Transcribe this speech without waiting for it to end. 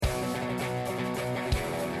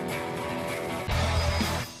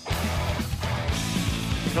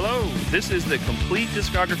This is the Complete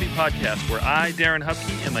Discography Podcast, where I, Darren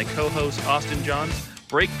Hupke, and my co-host, Austin Johns,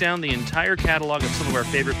 break down the entire catalog of some of our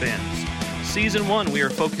favorite bands. Season 1, we are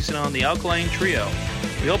focusing on the Alkaline Trio.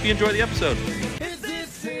 We hope you enjoy the episode.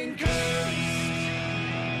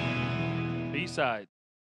 B-sides.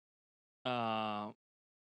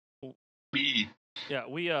 Yeah,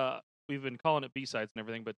 we've been calling it B-sides and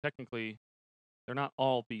everything, but technically, they're not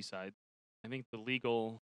all B-sides. I think the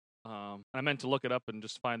legal... I meant to look it up and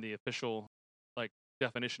just find the official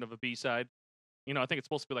definition of a B-side. I think it's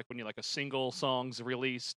supposed to be like when a single song's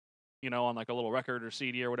released, on like a little record or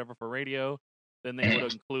CD or whatever for radio, then they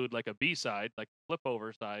would include like a B-side, like flip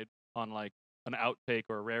over side on like an outtake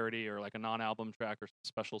or a rarity or like a non-album track or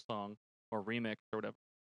special song or remix or whatever.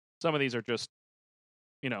 Some of these are just,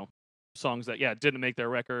 songs that didn't make their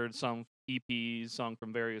record, some EPs, song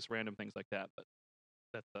from various random things like that. But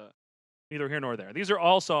that's neither here nor there. These are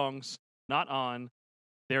all songs not on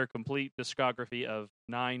their complete discography of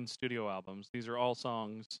 9 studio albums. These are all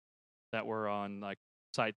songs that were on like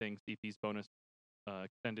side things, EPs, bonus,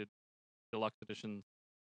 extended, deluxe editions,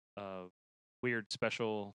 weird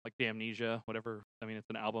special like Damnesia, whatever. I mean, it's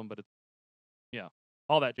an album, but it's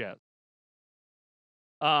all that jazz.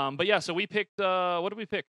 So we picked. What did we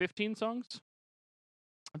pick? 15 songs.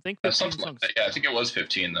 I think 15 songs. I think it was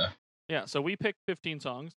 15 though. Yeah, so we picked 15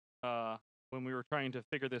 songs. When we were trying to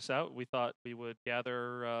figure this out, we thought we would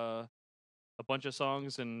gather a bunch of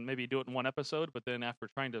songs and maybe do it in one episode, but then after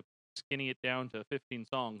trying to skinny it down to 15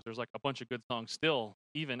 songs, there's like a bunch of good songs still,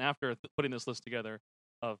 even after putting this list together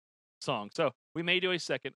of songs. So we may do a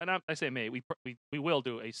second, and I say may, we will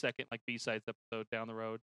do a second like B-sides episode down the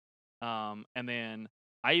road. And then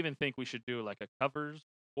I even think we should do like a covers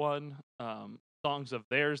one, songs of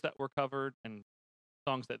theirs that were covered and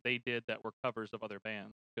songs that they did that were covers of other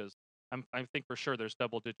bands, because I think for sure there's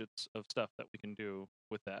double digits of stuff that we can do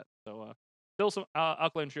with that. So still some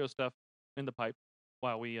Alkaline Trio stuff in the pipe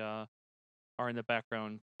while we are in the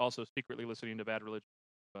background also secretly listening to Bad Religion.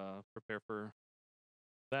 Prepare for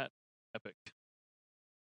that epic. It's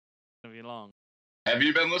gonna be long. Have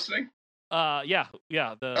you been listening? Yeah.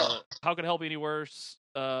 The How Could Hell Be Any Worse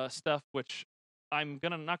stuff, which I'm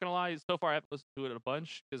not gonna lie, so far I haven't listened to it a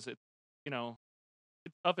bunch because it's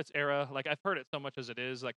it's of its era. Like I've heard it so much as it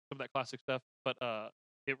is, like some of that classic stuff, but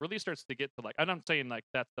it really starts to get to like, I'm not saying like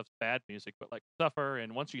that stuff's bad music, but like Suffer,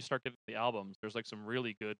 and once you start getting the albums, there's like some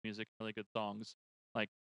really good music, really good songs, like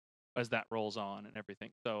as that rolls on and everything.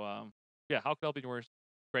 So How Could Hell Be Any Worse?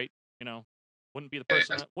 Great, wouldn't be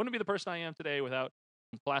the person I am today without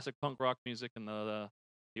some classic punk rock music and the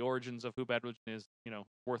origins of who Bad Religion is,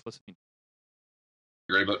 worth listening.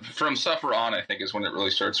 Great, but from Suffer on, I think is when it really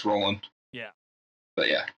starts rolling. Yeah. But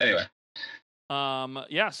anyway.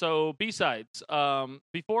 So B-sides.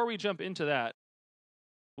 Before we jump into that,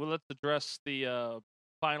 let's address the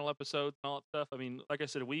final episodes and all that stuff. I mean, like I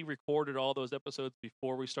said, we recorded all those episodes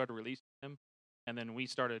before we started releasing them, and then we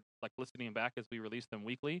started like listening back as we released them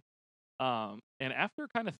weekly. And after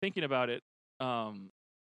kind of thinking about it,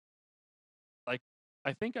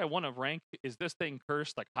 I think I want to rank Is This Thing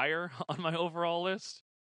Cursed like higher on my overall list.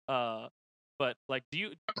 But like, do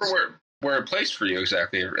you remember where it placed for you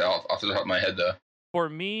exactly off the top of my head though? For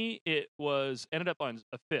me, it ended up on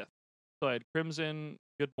a 5th. So I had Crimson,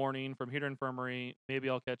 Good Morning, From Here to Infirmary,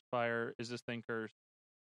 Maybe I'll Catch Fire, Is This Thing Cursed,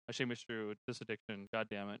 My Shame Is True, This Addiction, God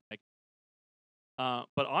Damn It.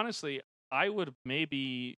 But honestly, I would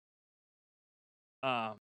maybe,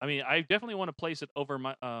 I definitely want to place it over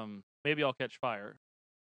my Maybe I'll Catch Fire.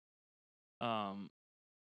 And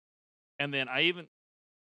then I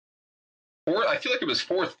feel like it was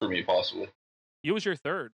 4th for me, possibly. It was your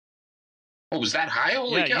 3rd. Oh, was that high?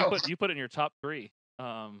 Holy cow. You put it in your top 3.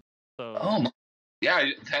 Well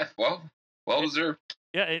deserved.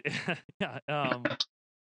 Yeah,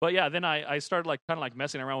 but yeah, then I started like kind of like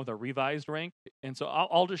messing around with a revised rank, and so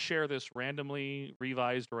I'll just share this randomly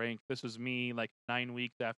revised rank. This was me like 9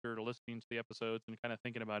 weeks after listening to the episodes and kind of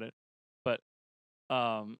thinking about it. But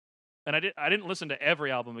and I didn't listen to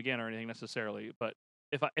every album again or anything necessarily, but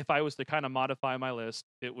if I was to kind of modify my list,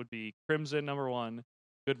 it would be Crimson number 1,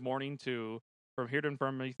 Good Morning 2, From Here to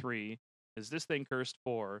Infirmary 3, Is This Thing Cursed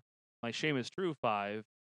 4, My Shame Is True 5,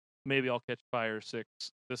 Maybe I'll Catch Fire 6,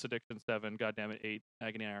 This Addiction 7, God Damn It 8,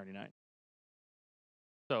 Agony Irony 9.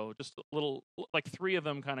 So just a little, like 3 of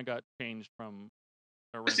them kind of got changed from.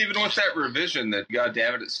 Just even with that revision, that God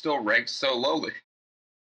damn it still ranks so lowly.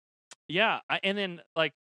 Yeah, and then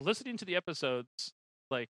like listening to the episodes,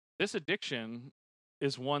 like This Addiction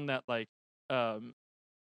is one that we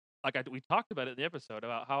talked about it in the episode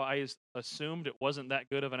about how I assumed it wasn't that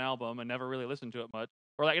good of an album and never really listened to it much,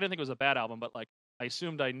 or like I didn't think it was a bad album, but like I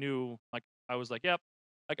assumed I knew. Like I was like, yep,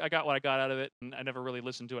 I got what I got out of it, and I never really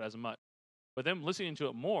listened to it as much. But then listening to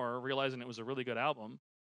it more, realizing it was a really good album,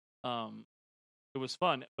 it was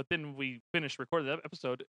fun. But then we finished recording that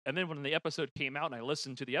episode, and then when the episode came out and I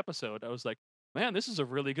listened to the episode, I was like, man, this is a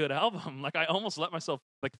really good album. Like I almost let myself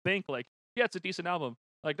like think like, yeah, it's a decent album.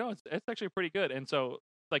 Like no, it's actually pretty good. And so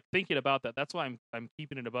like thinking about that, that's why I'm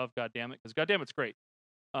keeping it above Goddamn It, because Goddamn It's great.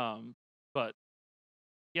 But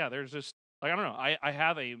yeah, there's just like I don't know. I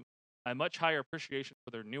have a much higher appreciation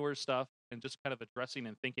for their newer stuff and just kind of addressing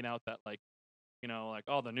and thinking out that like, you know, like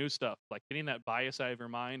all the new stuff, like getting that bias out of your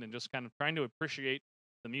mind and just kind of trying to appreciate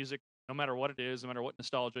the music, no matter what it is, no matter what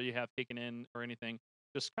nostalgia you have taken in or anything,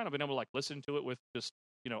 just kind of being able to like listen to it with just,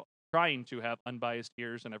 you know, trying to have unbiased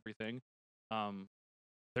ears and everything.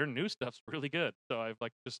 Their new stuff's really good. So I've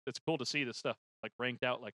like just, it's cool to see this stuff like ranked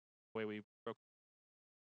out like the way we broke.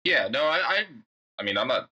 Yeah, no, I mean, I'm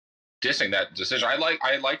not dissing that decision. I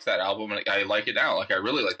liked that album, and I like it now. Like, I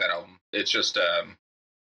really like that album. It's just,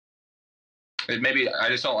 maybe I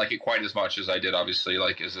just don't like it quite as much as I did, obviously,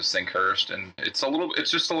 like, as this thing cursed, and it's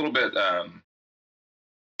just a little bit,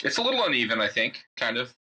 it's a little uneven, I think, kind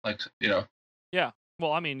of, like, you know. Yeah,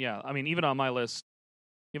 well, I mean, even on my list,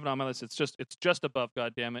 it's just above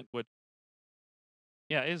Goddamn It, which,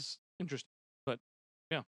 yeah, is interesting, but,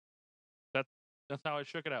 yeah, that's how I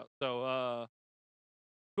shook it out, so,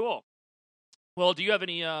 cool. Well, do you have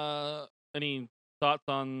any thoughts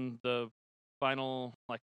on the final,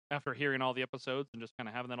 like, after hearing all the episodes and just kind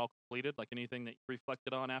of having that all completed, like anything that you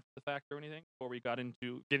reflected on after the fact or anything before we get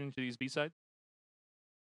into these B-sides?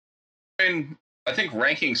 I mean, I think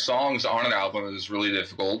ranking songs on an album is really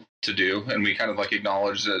difficult to do, and we kind of like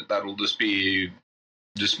acknowledge that that'll just be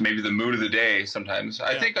just maybe the mood of the day sometimes. Yeah.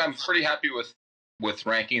 I think I'm pretty happy with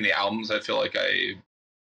ranking the albums. I feel like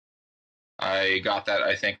I got that,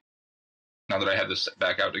 I think, now that I have this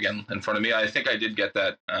back out again in front of me. I think I did get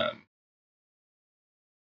that.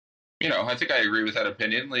 You know, I think I agree with that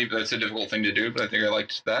opinion. That's a difficult thing to do, but I think I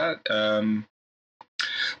liked that.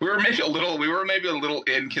 We were maybe a little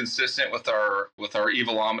inconsistent with our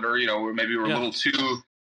evilometer. You know, maybe we were a little too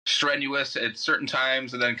strenuous at certain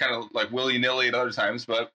times, and then kind of like willy nilly at other times.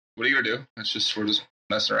 But what are you gonna do? We're just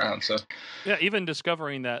messing around. So yeah, even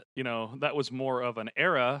discovering that, you know, that was more of an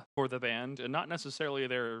era for the band and not necessarily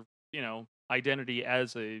their, you know, identity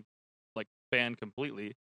as a like band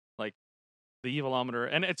completely, like the evilometer.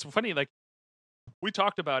 And it's funny, like we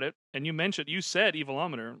talked about it and you said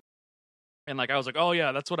evilometer, and like I was like, oh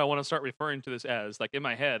yeah, that's what I want to start referring to this as, like in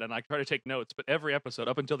my head, and I try to take notes, but every episode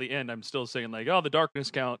up until the end I'm still saying like, oh, the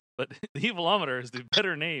darkness count, but the evilometer is the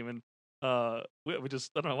better name. And we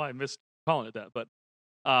just, I don't know why I missed calling it that, but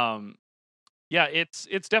yeah, it's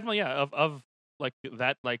definitely of like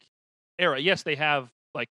that like era. Yes, they have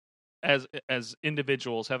like as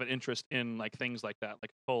individuals have an interest in like things like that,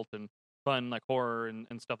 like cult and fun like horror and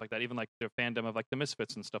stuff like that, even like their fandom of like the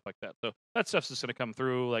Misfits and stuff like that. So that stuff's just gonna come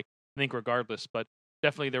through, like I think regardless. But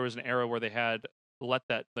definitely there was an era where they had let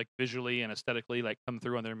that like visually and aesthetically like come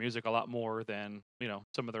through on their music a lot more than, you know,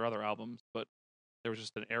 some of their other albums. But there was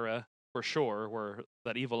just an era for sure where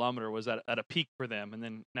that evilometer was at a peak for them, and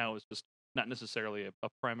then now it's just not necessarily a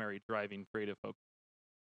primary driving creative focus.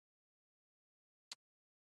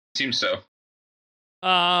 Seems so.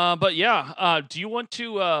 But yeah, do you want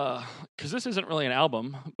to, cause this isn't really an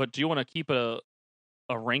album, but do you want to keep a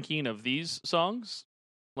ranking of these songs?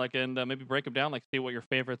 Like, and maybe break them down, like see what your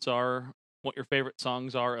favorites are, what your favorite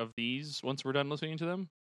songs are of these once we're done listening to them?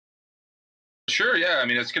 Sure, yeah. I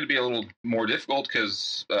mean, it's going to be a little more difficult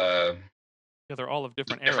because, yeah, they're all of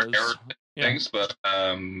different eras. Things, but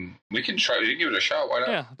we can give it a shot. Why not?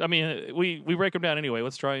 Yeah, I mean, we break them down anyway.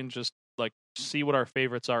 Let's try and just like see what our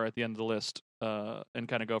favorites are at the end of the list, and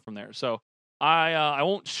kind of go from there. So I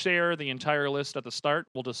won't share the entire list at the start.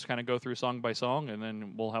 We'll just kind of go through song by song, and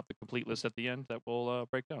then we'll have the complete list at the end that we'll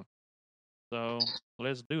break down. So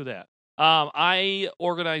let's do that. I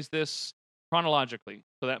organized this chronologically,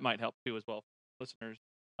 so that might help too as well, listeners.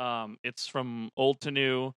 It's from old to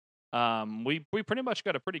new. We pretty much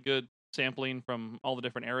got a pretty good sampling from all the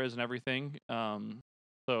different eras and everything.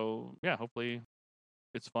 So yeah, hopefully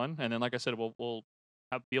it's fun. And then, like I said, we'll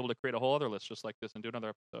be able to create a whole other list just like this and do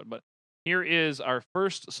another episode. But here is our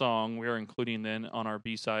first song we are including then on our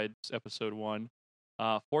B-Sides episode 1,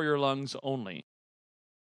 For Your Lungs Only.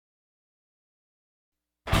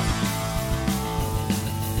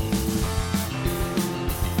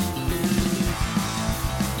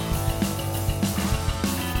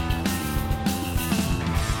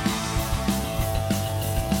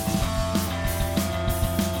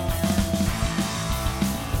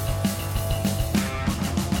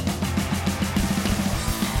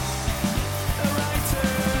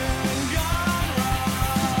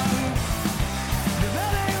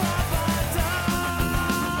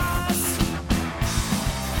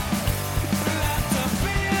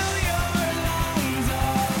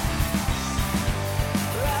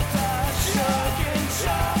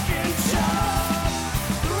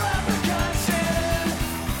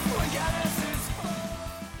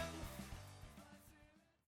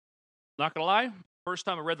 not gonna lie, first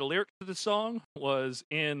time I read the lyrics to this song was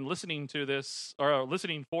in listening to this, or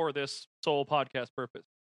listening for this sole podcast purpose.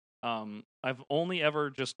 I've only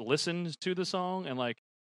ever just listened to the song and like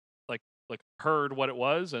heard what it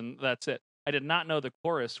was, and that's it. I did not know the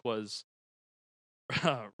chorus was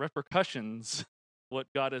repercussions. What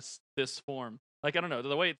got us this form? Like, I don't know,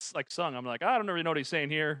 the way it's like sung, I'm like, I don't really know what he's saying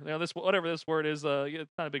here. You know, this whatever this word is,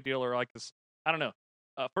 it's not a big deal, or like this. I don't know.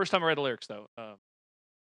 First time I read the lyrics though.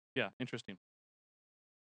 Yeah, interesting.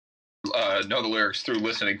 Know the lyrics through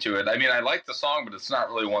listening to it. I mean, I like the song, but it's not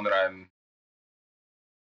really one that I'm,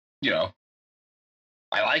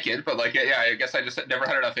 I like it, but like, yeah, I guess I just never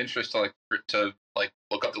had enough interest to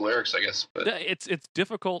look up the lyrics, I guess. But it's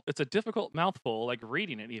difficult. It's a difficult mouthful, like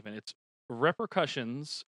reading it even. It's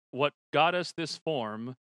repercussions. What got us this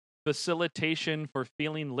form? Facilitation for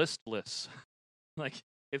feeling listless. Like,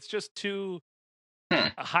 it's just too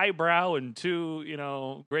highbrow and too,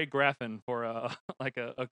 Greg Graffin for like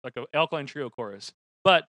a Alkaline Trio chorus.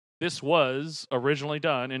 But this was originally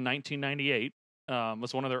done in 1998.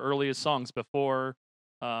 Was one of their earliest songs before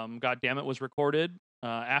God Damn It was recorded.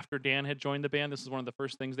 After Dan had joined the band, this is one of the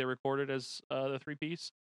first things they recorded as the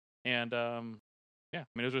three-piece. And yeah, I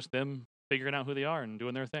mean, it was just them figuring out who they are and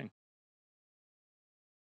doing their thing.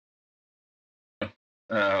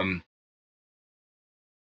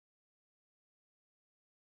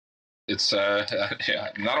 It's yeah,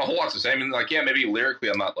 not a whole lot to say. I mean, like, yeah, maybe lyrically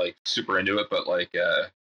I'm not like super into it, but like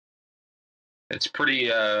it's pretty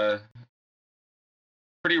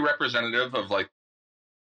representative of like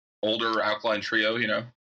older Alkaline Trio,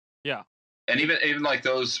 Yeah. And even like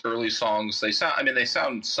those early songs, they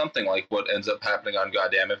sound something like what ends up happening on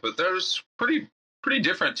Goddamn It, but there's pretty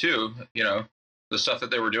different too, the stuff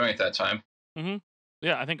that they were doing at that time. Mm-hmm.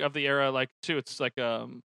 Yeah, I think of the era, like, too, it's like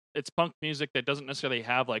it's punk music that doesn't necessarily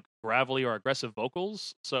have like gravelly or aggressive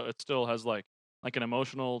vocals, so it still has like an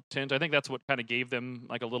emotional tint. I think that's what kind of gave them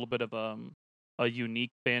like a little bit of a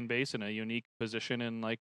unique fan base and a unique position in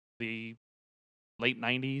like the late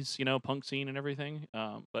 90s, punk scene and everything.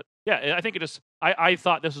 But yeah, I think I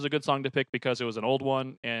thought this was a good song to pick because it was an old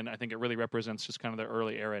one, and I think it really represents just kind of the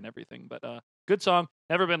early era and everything. But good song.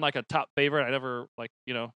 Never been like a top favorite. I never like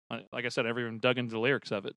I said, I never even dug into the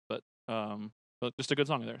lyrics of it, but just a good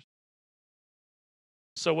song of theirs.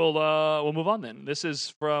 So we'll move on then. This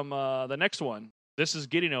is from the next one. This is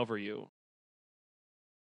Getting Over You.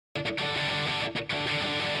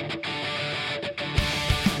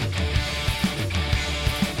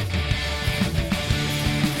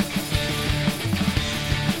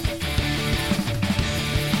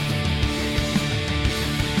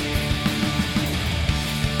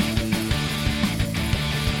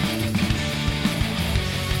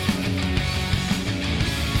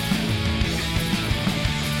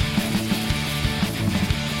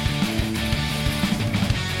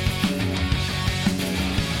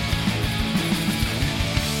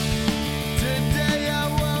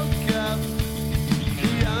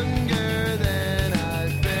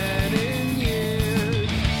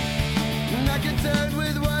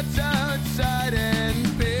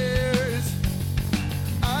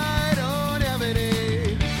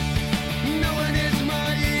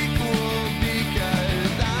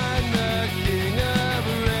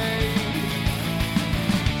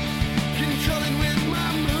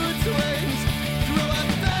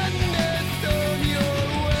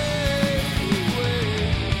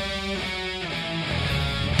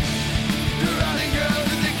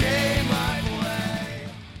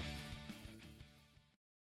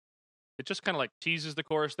 It just kind of like teases the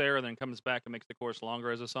chorus there and then comes back and makes the chorus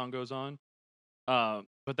longer as the song goes on.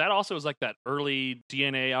 But that also is like that early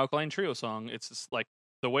DNA Alkaline Trio song. It's just like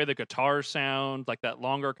the way the guitars sound, like that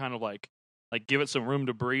longer kind of like give it some room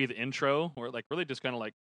to breathe intro, where it like really just kind of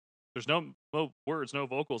like there's no words, no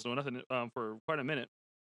vocals, no nothing for quite a minute,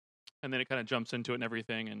 and then it kind of jumps into it and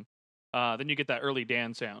everything, and then you get that early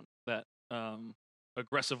Dan sound, that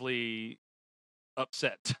aggressively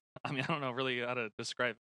upset. I mean, I don't know really how to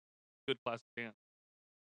describe it. Good classic Dan.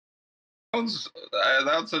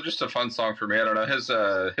 That's just a fun song for me. I don't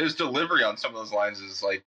know, his delivery on some of those lines is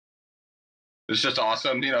like, it's just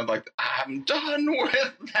awesome. Like, I'm done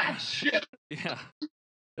with that shit. Yeah,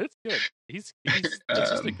 it's good. He's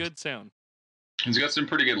just a good sound. He's got some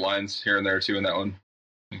pretty good lines here and there too in that one.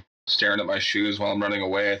 Staring at my shoes while I'm running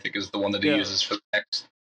away, I think, is the one that he uses for the next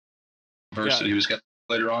verse that he was getting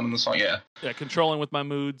later on in the song. Yeah, controlling with my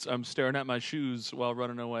moods. I'm staring at my shoes while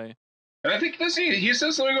running away. And I think he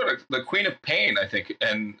says something about the Queen of Pain, I think,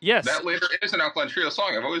 and that later is an Alkaline Trio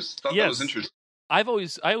song. I've always thought that was interesting. I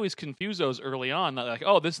always confuse those early on, like,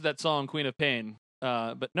 oh, this is that song Queen of Pain,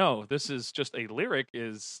 but no, this is just a lyric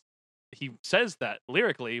is he says that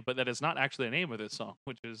lyrically, but that is not actually the name of this song,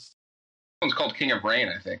 which is One's called King of Rain,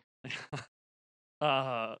 I think.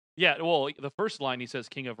 Yeah, well, the first line he says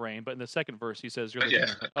 "King of Rain," but in the second verse he says "You're the King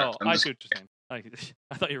of." Oh, I see what you're saying.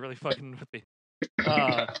 I thought you were really fucking with me.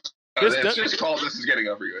 It's just called "This Is Getting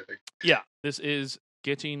Over You," I think. Yeah, this is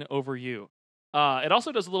 "Getting Over You." It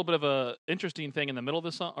also does a little bit of a interesting thing in the middle of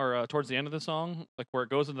the song, or towards the end of the song, like where it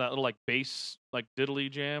goes into that little like bass like diddly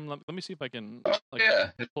jam. Let me see if I can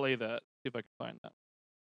play that. See if I can find that.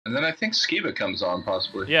 And then I think Skiba comes on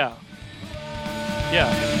possibly. Yeah.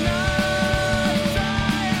 Yeah.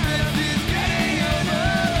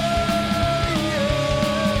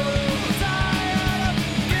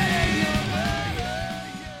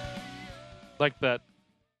 Like that,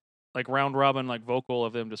 like round robin, like vocal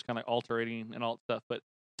of them just kind of alternating and all that stuff. But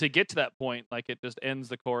to get to that point, like it just ends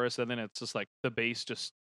the chorus and then it's just like the bass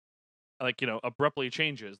just like, you know, abruptly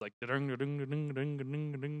changes, like and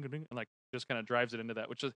like just kind of drives it into that,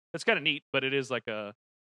 which is it's kind of neat. But it is like an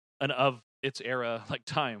of its era like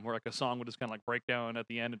time where like a song would just kind of like break down at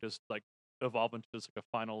the end and just like evolve into just like a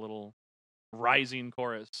final little rising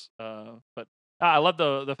chorus. But I love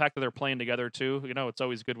the fact that they're playing together too. You know, it's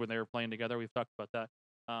always good when they're playing together. We've talked about that.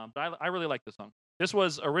 But I really like this song. This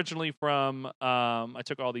was originally from I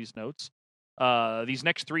took all these notes. These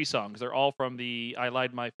next 3 songs, they're all from the I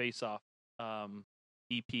Lied My Face Off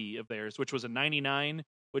EP of theirs, which was a '99,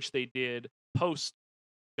 which they did post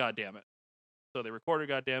Goddammit. So they recorded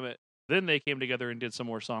Goddammit, then they came together and did some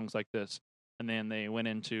more songs like this, and then they went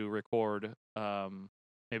in to record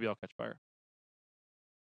Maybe I'll Catch Fire.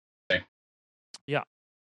 Okay. Yeah.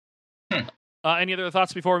 Any other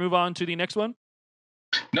thoughts before we move on to the next one?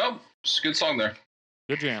 No, it's a good song there.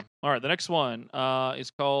 Good jam. All right, the next one is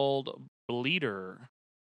called Bleeder.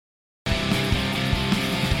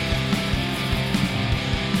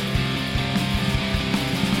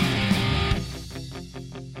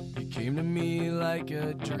 You came to me like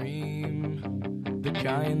a dream, the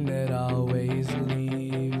kind that always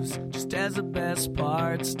leaves just as the best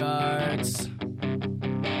part starts.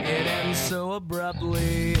 It ends so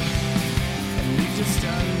abruptly and leaves you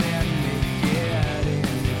stunned and naked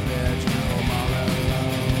in your bedroom all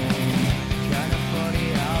alone. Kinda funny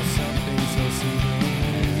how something so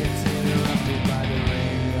soothing gets interrupted by the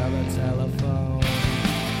ring of a telephone.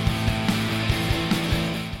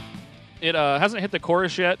 It hasn't hit the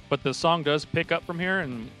chorus yet, but the song does pick up from here,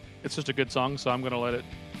 and it's just a good song, so I'm going to let it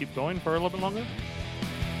keep going for a little bit longer.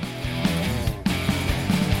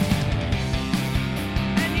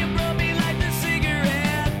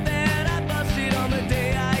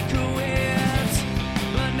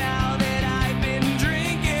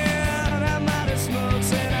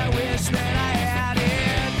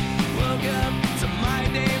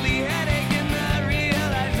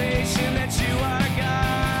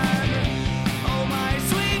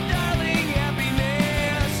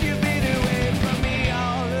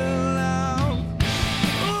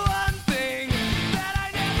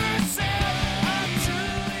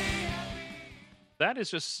 That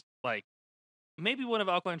is just like maybe one of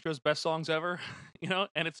Alkaline Trio's best songs ever, you know,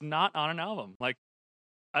 and it's not on an album. Like,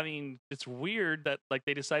 I mean, it's weird that like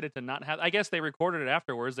they decided to not have. I guess they recorded it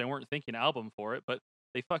afterwards. They weren't thinking album for it, but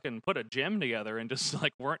they fucking put a gem together and just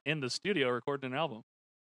like weren't in the studio recording an album.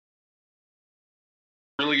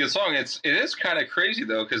 Really good song. It is kind of crazy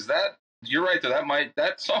though, because you're right though,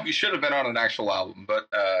 that song should have been on an actual album, but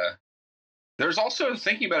there's also,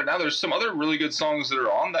 thinking about it now, there's some other really good songs that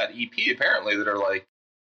are on that EP, apparently, that are like,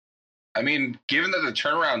 I mean, given that the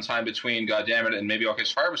turnaround time between Goddammit and Maybe I'll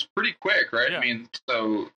Catch Fire was pretty quick, right? Yeah. I mean,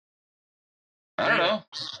 so, I don't know.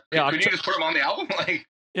 Yeah, could you just put them on the album? Like,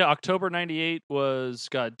 yeah, October 98 was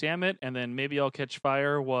Goddammit, and then Maybe I'll Catch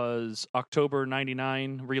Fire was October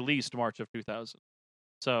 99, released March of 2000.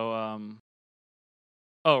 So,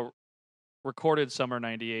 recorded summer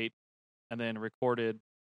 98, and then recorded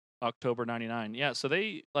October 99. Yeah, so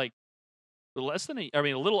they like a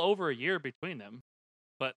little over a year between them.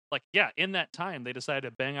 But like, yeah, in that time they decided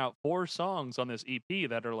to bang out 4 songs on this EP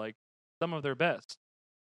that are like some of their best.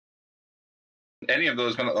 Any of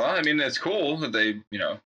those, I mean, it's cool that they, you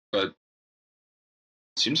know, but it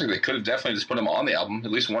seems like they could have definitely just put them on the album,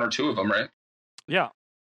 at least 1 or 2 of them, right? Yeah.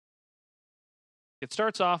 It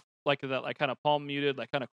starts off like that, like kind of palm muted,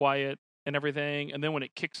 like kind of quiet and everything, and then when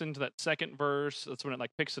it kicks into that second verse, that's when it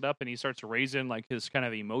like picks it up and he starts raising like his kind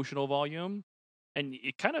of emotional volume, and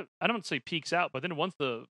it kind of, I don't say peaks out, but then once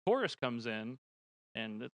the chorus comes in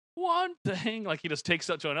and it's one thing, like he just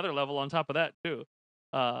takes it to another level on top of that too,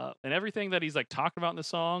 and everything that he's like talking about in the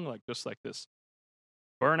song, like just like this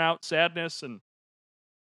burnout sadness, and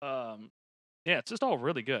yeah, it's just all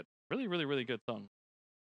really good, really good song.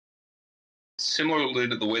 similarly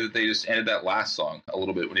to the way that they just ended that last song a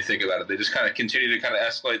little bit. When you think about it, they just kind of continue to kind of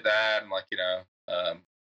escalate that, and like, you know,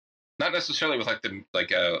 not necessarily with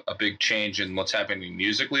like a big change in what's happening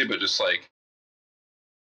musically, but just like,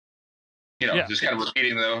 you know, just kind of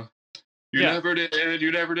repeating though. You never did.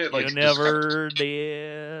 You never did. Like, you never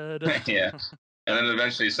did. Yeah, and then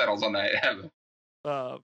eventually it settles on that.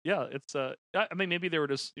 Yeah, it's I mean, maybe they were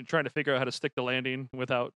just trying to figure out how to stick the landing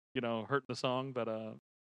without, you know, hurting the song, but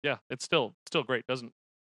yeah, it's still great.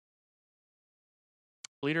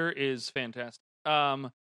 Bleeder is fantastic.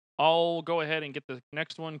 I'll go ahead and get the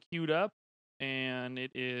next one queued up, and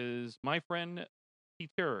it is My Friend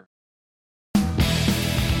Peter.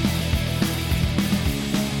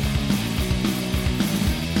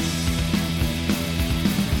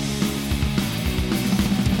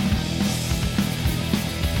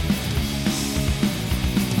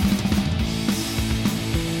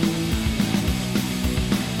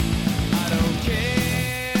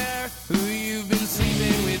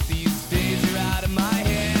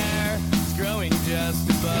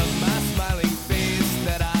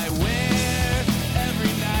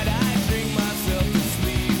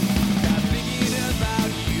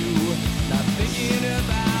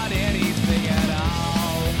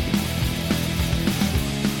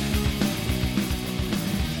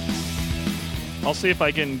 I'll see if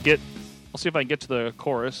I can get to the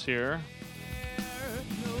chorus here.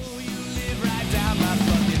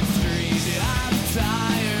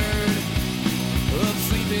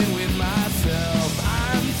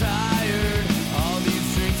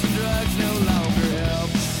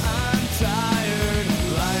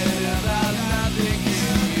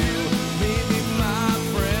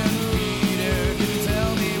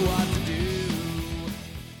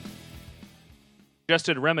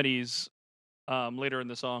 Suggested remedies later in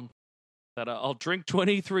the song that I'll drink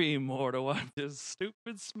 23 more to wipe this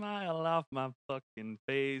stupid smile off my fucking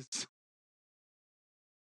face.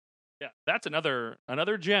 Yeah, that's another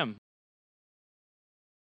gem.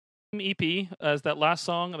 EP as that last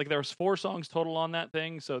song. Like, there was 4 songs total on that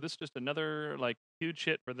thing, so this is just another like huge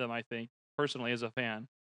hit for them, I think, personally as a fan.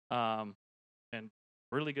 And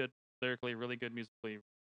really good lyrically, really good musically,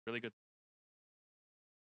 really good.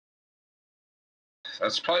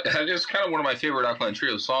 That's just kind of one of my favorite Alkaline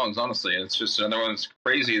Trio songs, honestly. And it's just another one that's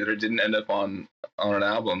crazy that it didn't end up on an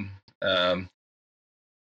album. And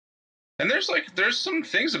there's some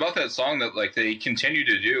things about that song that like they continue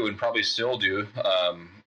to do and probably still do.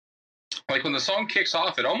 Like when the song kicks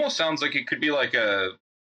off, it almost sounds like it could be like a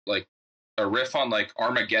riff on like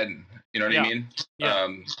Armageddon. You know what I mean? Yeah.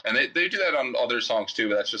 And they do that on other songs too,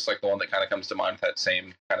 but that's just like the one that kind of comes to mind with that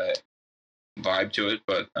same kind of vibe to it.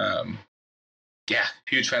 But yeah,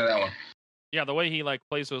 huge fan of that one. Yeah, the way he like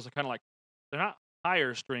plays those are kind of like, they're not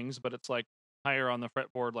higher strings, but it's like higher on the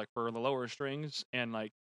fretboard, like for the lower strings, and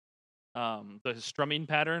like the strumming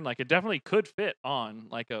pattern, like it definitely could fit on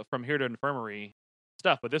like a From Here to Infirmary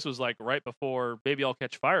stuff. But this was like right before Baby I'll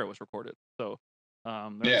Catch Fire was recorded, so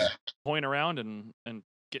was toying around and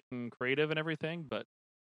getting creative and everything, but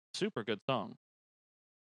super good song.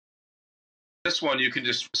 This one, you can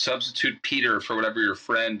just substitute Peter for whatever your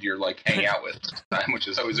friend you're like hanging out with, which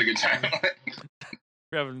is always a good time.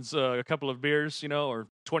 You're having a couple of beers, you know, or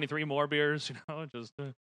 23 more beers, you know, just.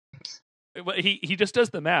 But he just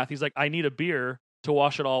does the math. He's like, I need a beer to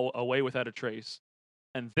wash it all away without a trace,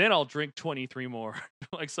 and then I'll drink 23 more.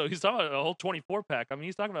 Like, so he's talking about a whole 24 pack. I mean,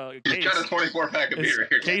 he's talking about a case. He's got a 24 pack of beer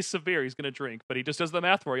here. Case of beer he's gonna drink, but he just does the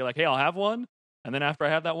math for you. Like, hey, I'll have one, and then after I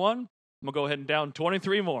have that one, I'm gonna go ahead and down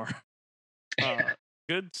 23 more.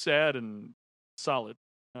 Good, sad, and solid.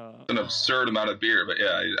 An absurd amount of beer, but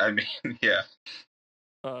yeah, I mean, yeah.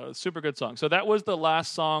 Super good song. So that was the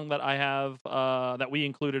last song that I have that we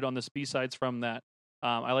included on the B-sides from that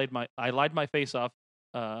I Lied My Face Off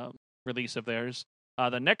release of theirs.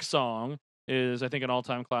 The next song is, I think, an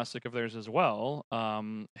all-time classic of theirs as well.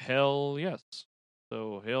 Hell Yes.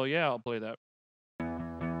 So hell yeah, I'll play that.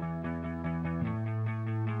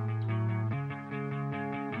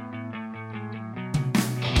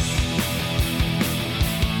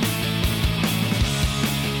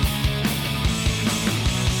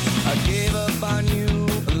 I gave up on you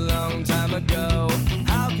a long time ago.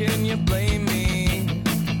 How can you blame me?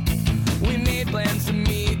 We made plans to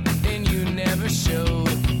meet and you never showed.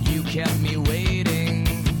 You kept me waiting.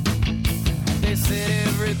 They said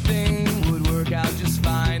everything would work out just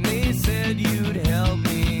fine. They said you'd help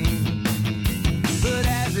me. But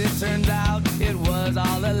as it turns out, it was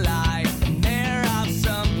all a lie. And they're out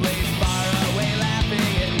someplace far away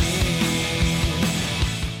laughing at me.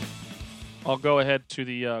 I'll go ahead to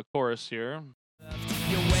the chorus here.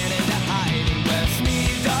 You went into hiding, bless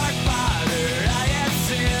me, dark father.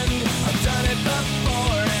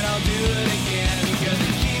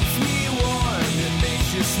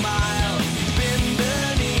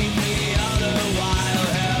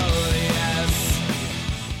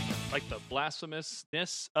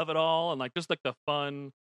 blasphemousness of it all, and like just like the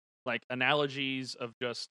fun like analogies of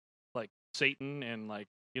just like Satan and like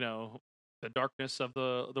the darkness of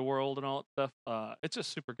the world and all that stuff. It's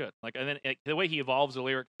just super good. Like, and then the way he evolves the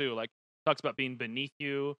lyric too, like talks about being beneath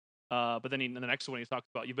you, but then in the next one he talks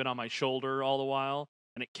about you've been on my shoulder all the while,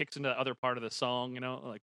 and it kicks into the other part of the song,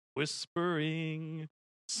 like whispering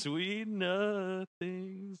sweet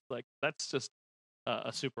nothings. Like that's just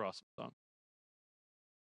a super awesome song.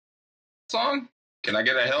 Can I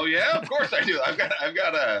get a hell yeah? Of course I do.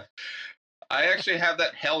 I actually have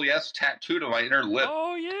that hell yes tattooed on my inner lip.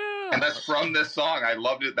 Oh yeah. And that's from this song. I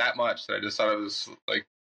loved it that much that I just thought it was like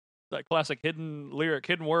that classic hidden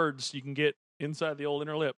words you can get inside the old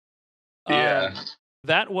inner lip. Yeah.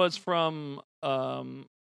 That was from an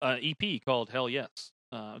EP called Hell Yes.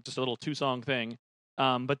 Just a little 2-song thing.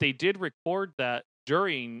 But they did record that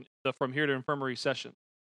during the From Here to Infirmary session.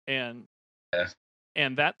 And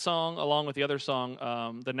that song, along with the other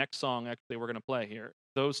song, the next song actually we're going to play here,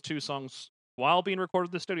 those 2 songs, while being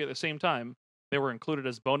recorded in the studio at the same time, they were included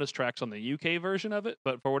as bonus tracks on the UK version of it,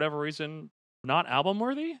 but for whatever reason, not album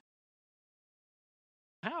worthy?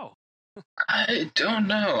 How? I don't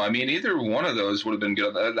know. I mean, either one of those would have been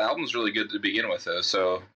good. The album's really good to begin with, though.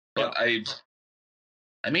 So, but yeah.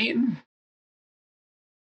 I mean,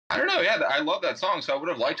 I don't know. Yeah, I love that song, so I would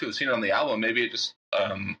have liked to have seen it on the album. Maybe it just.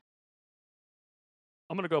 I'm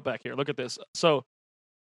gonna go back here. Look at this. So,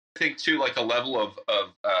 I think too, like a level of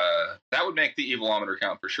that would make the evilometer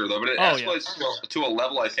count for sure, though. But it escalates to a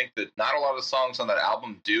level I think that not a lot of songs on that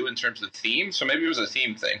album do in terms of theme. So maybe it was a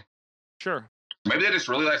theme thing. Sure. Maybe they just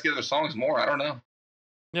really like the other songs more. I don't know.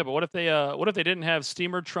 Yeah, but what if they didn't have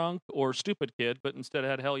Steamer Trunk or Stupid Kid, but instead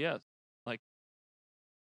had Hell Yes? Like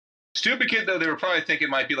Stupid Kid, though, they were probably thinking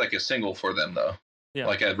it might be like a single for them, though. Yeah.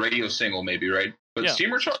 Like a radio single, maybe, right? But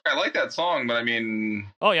Steamer Trunk, I like that song, but I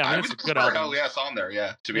mean, I mean, it's a good album. Hell Yes on there,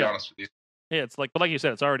 to be honest with you. Yeah, it's like, but like you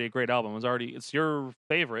said, it's already a great album. It's your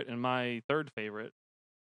favorite and my third favorite.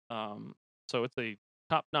 So it's a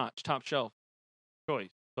top-notch, top-shelf choice.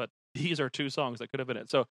 But these are 2 songs that could have been it.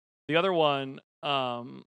 So the other one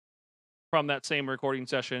from that same recording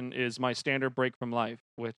session is My Standard Break from Life,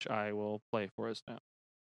 which I will play for us now.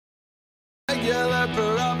 Regular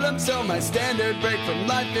problem, so my standard break from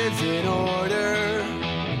life is in order.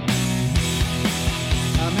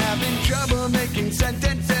 I'm having trouble making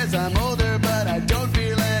sentences. I'm older, but I don't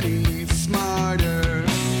feel any smarter.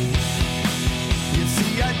 You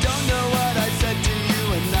see, I don't know what I said to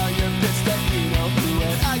you, and now you're pissed that you know who,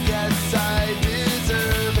 and I guess I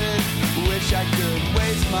deserve it. Wish I could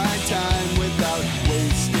waste my time without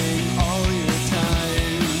wasting all your time.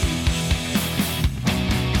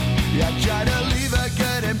 I try to leave a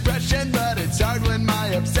good impression, but it's hard when my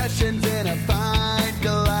obsession's in a pint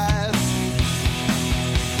glass.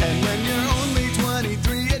 And when you're only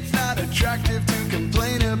 23, it's not attractive to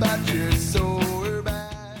complain about your sore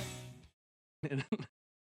back.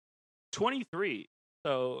 23.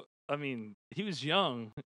 So, I mean, he was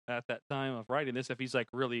young at that time of writing this, if he's like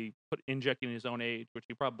really injecting his own age, which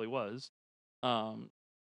he probably was.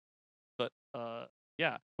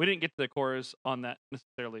 Yeah, we didn't get to the chorus on that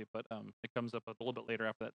necessarily, but it comes up a little bit later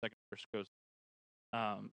after that second verse goes.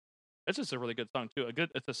 It's just a really good song too.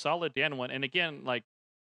 It's a solid Dan one, and again, like,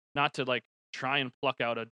 not to like try and pluck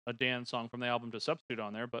out a Dan song from the album to substitute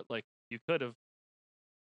on there, but like you could have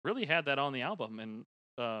really had that on the album and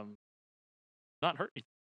not hurt me.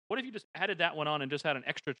 What if you just added that one on and just had an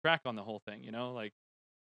extra track on the whole thing? Like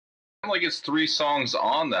it's 3 songs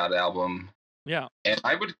on that album. Yeah, and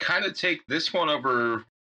I would kind of take this one over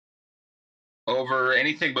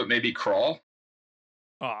anything but maybe Crawl.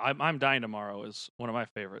 Oh, I'm Dying Tomorrow is one of my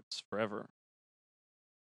favorites forever.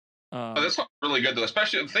 This one's really good though,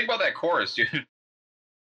 especially think about that chorus, dude.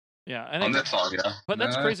 Yeah, on that song, But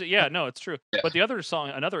that's crazy. Yeah, no, it's true. Yeah. But the other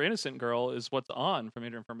song, Another Innocent Girl, is what's on From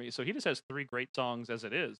Here to Infirmary. So he just has 3 great songs as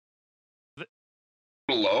it is.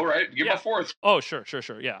 Low, right? Give him a 4th. Oh, sure.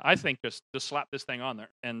 Yeah, I think just slap this thing on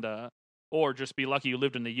there and. Or just be lucky you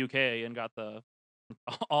lived in the UK and got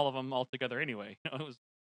all of them all together anyway. It was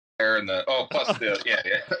there and plus the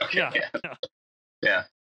okay, yeah.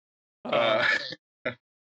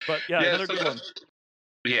 But another good one.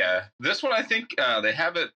 Yeah, this one I think they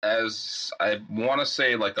have it as I want to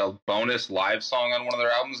say like a bonus live song on one of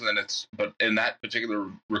their albums, and then but in that particular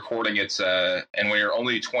recording it's and when you're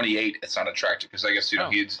only 28, it's not attractive because I guess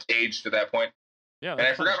he's aged at that point. Yeah, and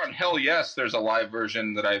I forgot on Hell Yes, there's a live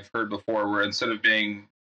version that I've heard before where instead of being,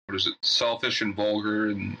 selfish and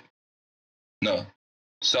vulgar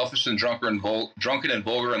selfish and drunken and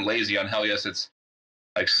vulgar and lazy on Hell Yes, it's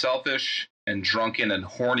like selfish and drunken and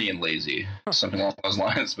horny and lazy, something along those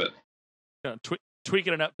lines. But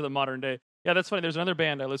tweaking it up to the modern day. Yeah, that's funny. There's another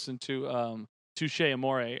band I listened to, Touche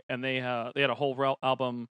Amore, and they had a whole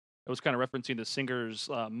album that was kind of referencing the singer's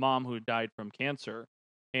mom who died from cancer.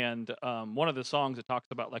 And one of the songs, it talks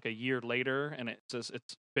about like a year later, and it says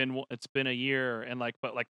it's been a year, and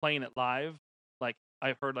but playing it live, like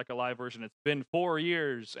I've heard like a live version, it's been 4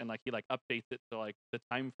 years, and like he like updates it to like the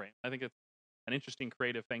time frame. I think it's an interesting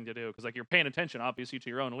creative thing to do, because like you're paying attention obviously to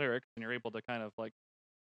your own lyrics, and you're able to kind of like,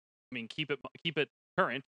 I mean, keep it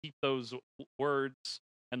current, keep those words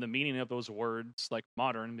and the meaning of those words like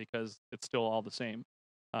modern, because it's still all the same.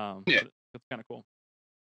 Yeah, it's kind of cool.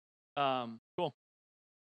 Cool.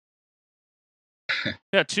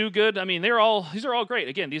 Yeah, Too Good. I mean, these are all great.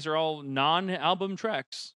 Again, these are all non-album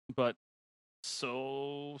tracks, but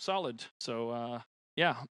so solid. So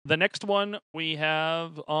yeah, the next one we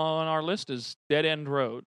have on our list is Dead End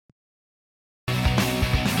Road.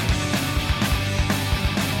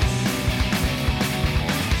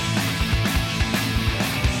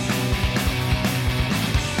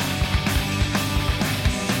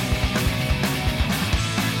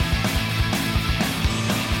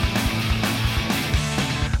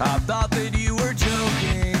 I thought that you were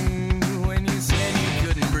joking when you said you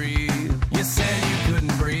couldn't breathe. You said you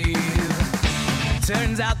couldn't breathe.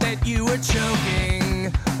 Turns out that you were choking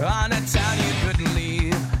on a town you couldn't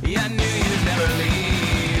leave. You knew you'd never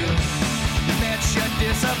leave. You met your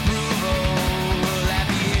disapproval at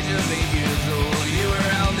the age of 8 years old. You were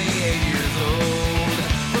only 8 years old.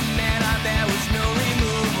 From then on there was no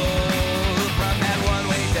removal from that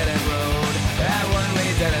one-way dead-end road. That one-way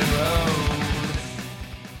dead-end road.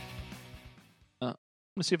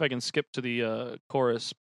 Let's see if I can skip to the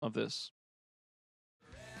chorus of this.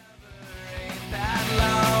 That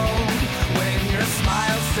long, when your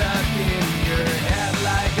smile stuck in your head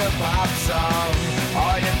like a pop song,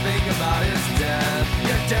 all you think about is death.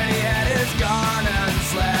 Your dirty head is gone and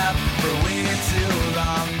slept for way too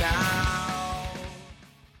long now.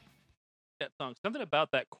 That song, something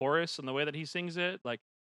about that chorus and the way that he sings it, like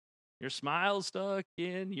your smile stuck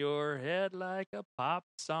in your head like a pop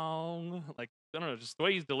song. Like, I don't know, just the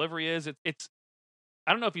way his delivery is. It's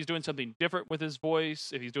I don't know if he's doing something different with his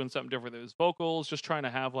voice, if he's doing something different with his vocals, just trying to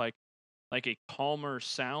have like a calmer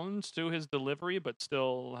sound to his delivery, but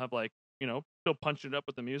still have like, still punching it up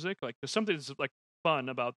with the music. Like there's something that's like fun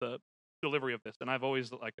about the delivery of this, and I've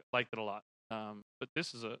always liked it a lot. But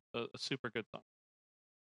this is a super good song.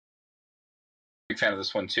 Big fan of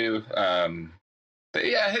this one too. But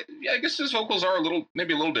yeah, I guess his vocals are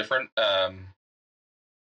maybe a little different.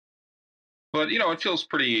 But it feels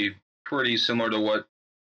pretty similar to what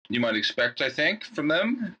you might expect, I think, from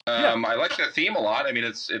them. Yeah. I like that theme a lot. I mean,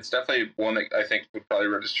 it's definitely one that I think would probably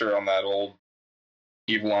register on that old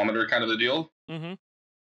Evilometer kind of a deal. Mm-hmm.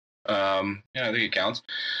 Yeah, I think it counts.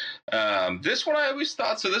 This one I always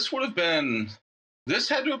thought, so this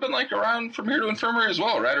had to have been like around From Here to Infirmary as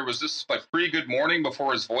well, right? Or was this like pre-Good Morning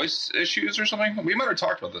before his voice issues or something? We might have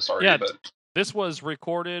talked about this already. Yeah, but this was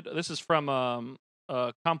recorded. This is from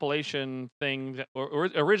a compilation thing that or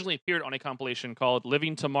originally appeared on a compilation called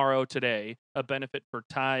Living Tomorrow Today, a benefit for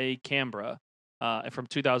Ty Canberra from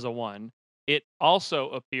 2001. It also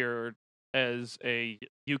appeared as a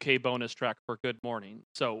UK bonus track for Good Morning.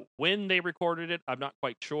 So when they recorded it, I'm not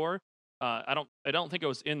quite sure. I don't think it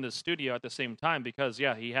was in the studio at the same time, because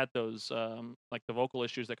he had those like the vocal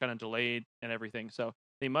issues that kind of delayed and everything. So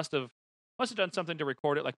they must have done something to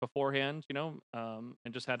record it like beforehand, and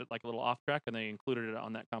just had it like a little off track, and they included it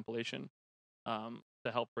on that compilation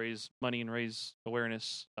to help raise money and raise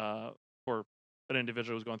awareness for an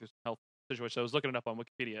individual who's going through some health situation. So I was looking it up on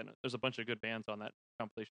Wikipedia, and there's a bunch of good bands on that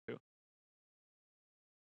compilation too.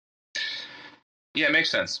 Yeah, it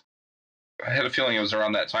makes sense. I had a feeling it was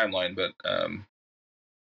around that timeline, but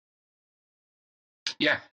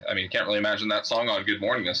yeah, I mean, can't really imagine that song on Good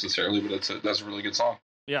Morning necessarily, but that's a really good song.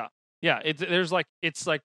 Yeah. It's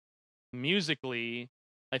like musically,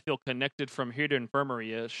 I feel connected From Here to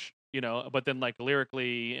Infirmary-ish, but then like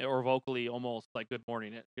lyrically or vocally almost like Good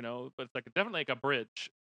Morning, but it's like definitely like a bridge.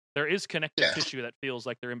 There is connective tissue that feels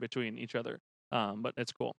like they're in between each other, but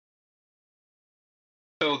it's cool.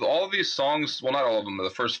 So all of these songs, well, not all of them, but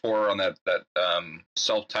the first four on that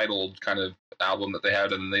self-titled kind of album that they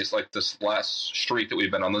had, and these like this last streak that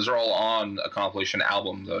we've been on, those are all on a compilation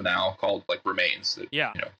album though now called like Remains. That,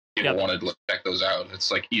 people wanted to check those out.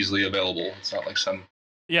 It's like easily available. It's not like some.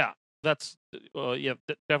 Yeah, that's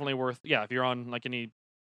definitely worth. Yeah, if you're on like any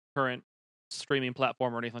current streaming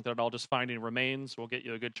platform or anything like that at all, just finding Remains will get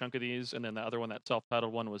you a good chunk of these. And then the other one, that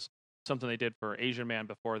self-titled one, was something they did for Asian Man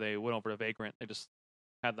before they went over to Vagrant. They just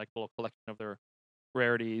had like a little collection of their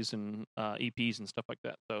rarities and EPs and stuff like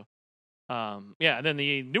that. So Yeah, and then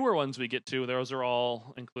the newer ones we get to, those are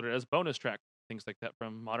all included as bonus track, things like that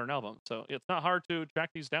from Modern Album. So it's not hard to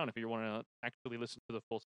track these down if you want to actually listen to the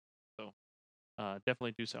full. So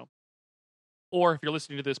definitely do so. Or if you're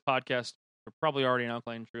listening to this podcast, you're probably already an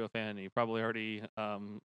Alkaline Trio fan, and you probably already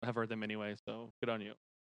have heard them anyway. So good on you.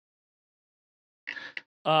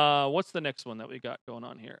 What's the next one that we got going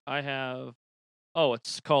on here? I have. Oh,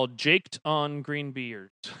 it's called Jaked on Green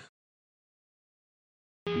Beards.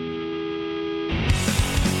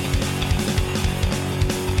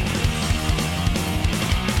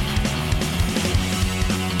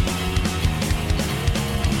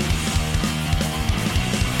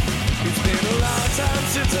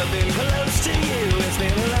 Since I've been close to you, it's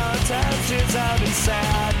been a long time since I've been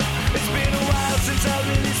sad. It's been a while since I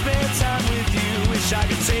really spent time with you. Wish I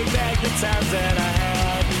could take back the times that I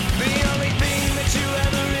had. The only thing that you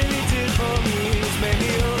ever really did for me is make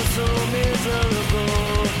me oh so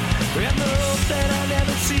miserable. And the hope that I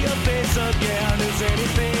never see your face again is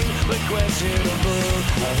anything but questionable.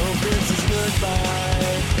 I hope this is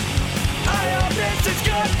goodbye. I hope this is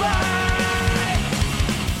goodbye.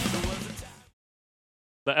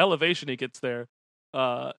 The elevation he gets there,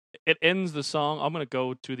 it ends the song. I'm going to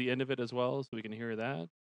go to the end of it as well so we can hear that.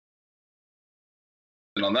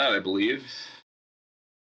 And on that, I believe.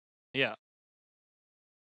 Yeah.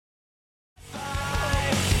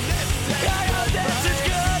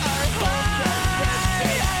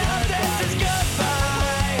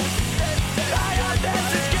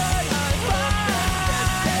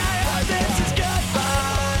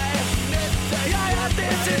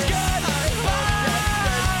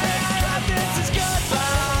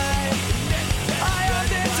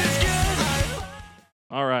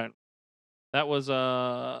 All right. That was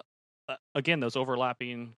again those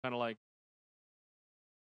overlapping kind of like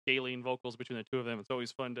scaling vocals between the two of them. It's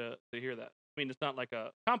always fun to hear that. I mean, it's not like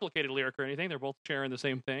a complicated lyric or anything. They're both sharing the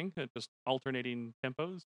same thing, just alternating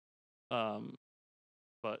tempos.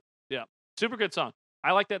 But yeah, super good song.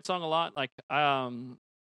 I like that song a lot. Like that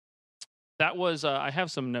was I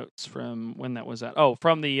have some notes from when that was at. Oh,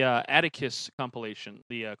 from the Atticus compilation,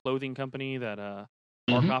 the clothing company that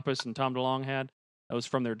Mark Hoppus and Tom DeLonge had. That was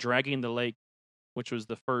from their Dragging the Lake, which was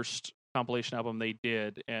the first compilation album they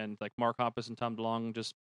did. And like Mark Hoppus and Tom DeLonge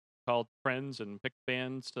just called friends and picked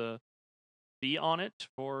bands to be on it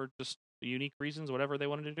for just unique reasons, whatever they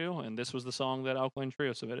wanted to do. And this was the song that Alkaline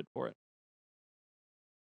Trio submitted for it.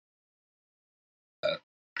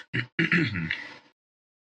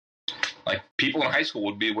 Like people in high school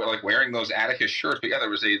would be like wearing those Atticus shirts, but yeah, there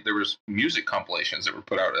was music compilations that were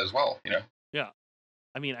put out as well. You know. Yeah,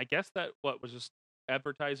 I mean, I guess that was just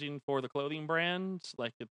advertising for the clothing brands.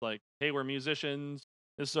 Like it's like, hey, we're musicians.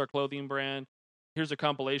 This is our clothing brand. Here's a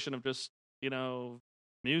compilation of just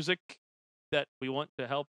music that we want to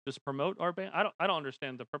help just promote our band. I don't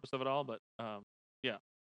understand the purpose of it all, but yeah.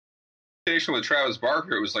 With Travis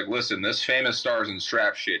Barker, it was like, listen, this famous stars and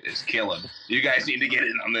strap shit is killing. You guys need to get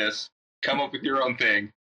in on this. Come up with your own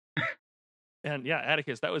thing. And yeah,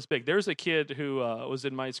 Atticus, that was big. There's a kid who was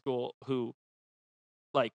in my school who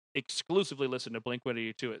like exclusively listened to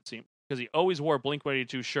Blink-182, it seemed, because he always wore a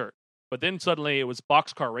Blink-182 shirt. But then suddenly it was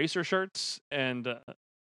Boxcar Racer shirts, and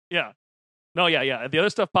yeah. The other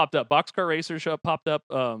stuff popped up. Boxcar Racer shirt popped up.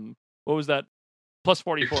 What was that? Plus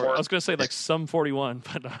 44. I was going to say like some 41,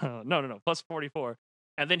 but no. Plus 44.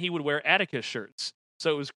 And then he would wear Atticus shirts.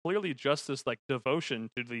 So it was clearly just this like devotion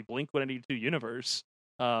to the Blink-182 universe,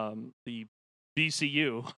 the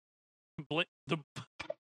BCU. But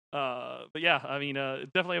yeah, I mean,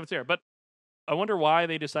 definitely have it there. But I wonder why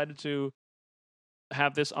they decided to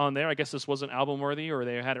have this on there. I guess this wasn't album worthy, or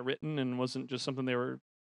they had it written and wasn't just something they were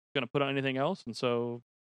going to put on anything else, and so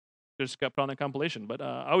they just got put on the compilation. But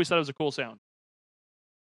I always thought it was a cool sound.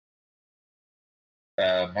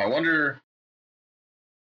 I wonder.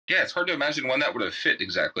 Yeah, it's hard to imagine when that would have fit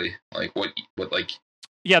exactly. Like what like.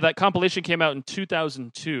 Yeah, that compilation came out in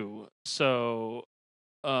 2002. So.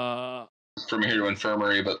 From Here to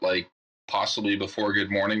Infirmary, but like possibly before Good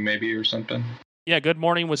Morning, maybe, or something. Yeah, Good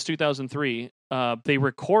Morning was 2003. They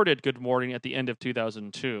recorded Good Morning at the end of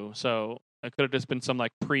 2002, so it could have just been some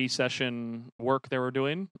like pre-session work they were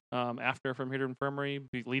doing after From Here to Infirmary,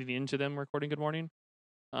 leading into them recording Good Morning.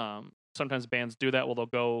 Sometimes bands do that. Well, they'll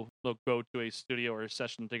go to a studio or a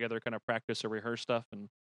session together, kind of practice or rehearse stuff, and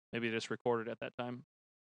maybe they just record it at that time.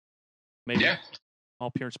 Maybe. Yeah.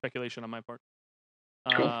 All pure speculation on my part.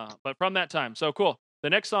 Cool. But from that time, so cool. The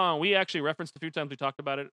next song we actually referenced a few times. We talked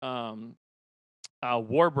about it.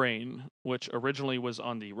 Warbrain, which originally was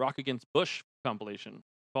on the Rock Against Bush compilation,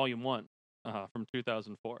 Volume 1, from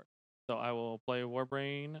 2004. So I will play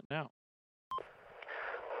Warbrain now.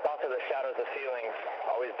 Off to the shadows the ceilings,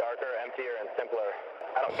 always darker, emptier, and simpler.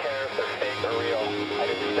 I don't care if they're fake or real. I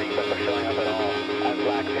just think that they're showing up at all. As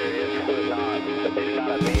black period, who is not? But they do not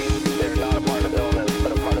have me. They're not a part of illness,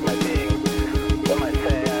 but a part of my being. Some might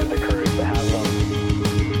say I have the courage to have them.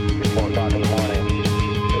 It's 4 o'clock in the morning.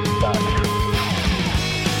 It sucks.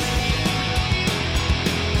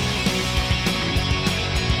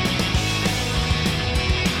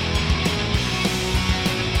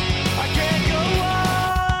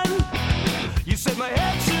 Said my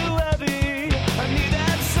head's too heavy, I need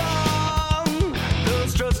that song.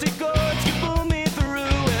 Those trusty chords can pull me through.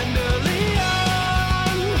 And early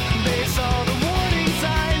on, they saw the warning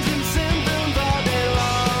signs and symptoms all day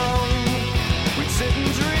long. We'd sit and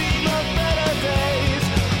dream of better days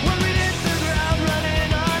when we'd hit the ground running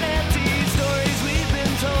on empty. Stories we've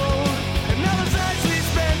been told, and all the nights we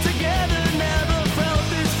spent together never felt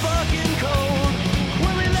this fucking cold.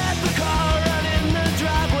 When we let the car run in the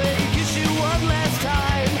driveway, kiss you one last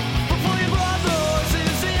time before you brought the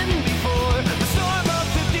horses in before the storm of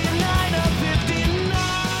 59 of 59.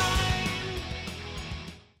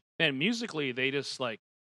 And musically, they just like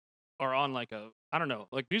are on like a, I don't know,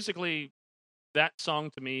 like musically, that song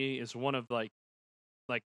to me is one of like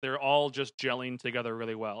they're all just gelling together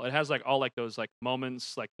really well. It has like all like those like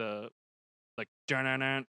moments, like the like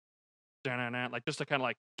like just to kind of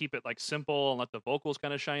like keep it like simple and let the vocals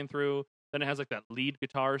kind of shine through. Then it has like that lead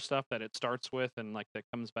guitar stuff that it starts with and like that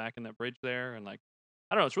comes back in that bridge there, and like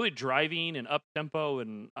I don't know, it's really driving and up tempo,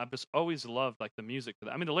 and I've just always loved like the music to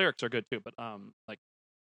that. I mean, the lyrics are good too, but like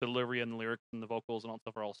the delivery and the lyrics and the vocals and all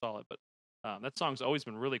stuff are all solid. But that song's always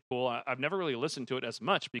been really cool. I've never really listened to it as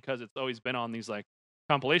much because it's always been on these like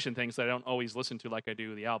compilation things that I don't always listen to like I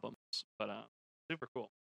do the albums. But super cool.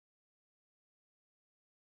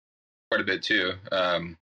 Quite a bit too.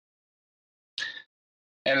 And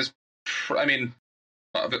it's, I mean,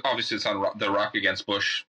 obviously it's on the Rock Against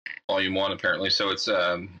Bush Volume 1 apparently, so it's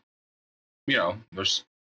you know, there's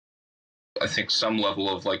I think some level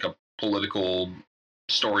of like a political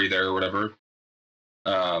story there or whatever.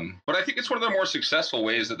 But I think it's one of the more successful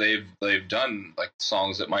ways that they've done like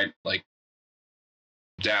songs that might like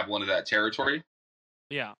dabble into that territory.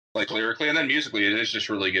 Yeah. Like lyrically, and then musically it is just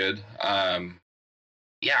really good.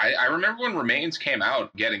 Yeah, I remember when Remains came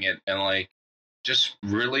out, getting it and like just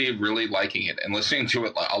really, really liking it and listening to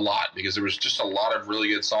it a lot, because there was just a lot of really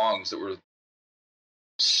good songs that were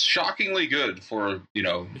shockingly good for, you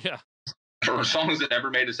know, Yeah. for songs that never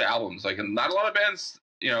made it to albums. Like, and not a lot of bands,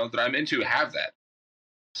 you know, that I'm into have that.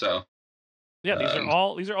 So Yeah,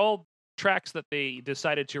 these are all tracks that they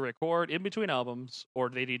decided to record in between albums, or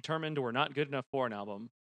they determined were not good enough for an album.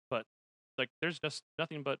 But like, there's just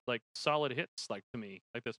nothing but like solid hits, like to me,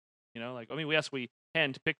 like this. You know, like I mean, we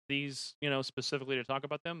handpicked these, you know, specifically to talk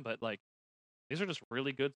about them, but like these are just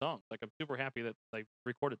really good songs. Like I'm super happy that they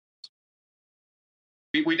recorded this.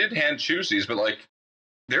 we did hand choose these, but like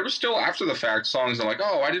there was still after the fact songs. I'm like,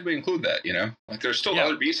 oh, why did we include that? You know, like there's still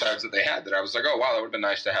other B-sides that they had that I was like, oh wow, that would have been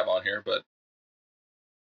nice to have on here. But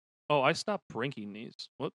oh, I stopped ranking these.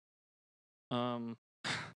 What? I'm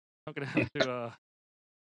gonna have to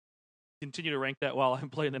continue to rank that while I'm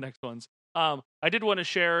playing the next ones. I did want to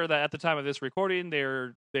share that at the time of this recording, they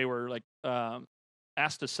were like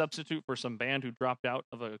asked to substitute for some band who dropped out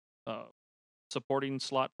of a supporting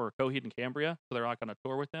slot for Coheed and Cambria, so they're not on a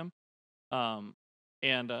tour with them.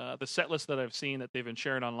 And the set list that I've seen that they've been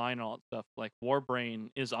sharing online and all that stuff, like Warbrain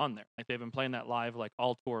is on there. Like they've been playing that live like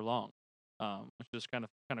all tour long, which is kind of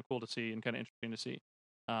cool to see and kind of interesting to see.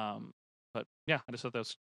 But yeah, I just thought that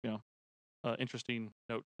was, you know, interesting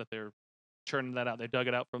note that they're churning that out. They dug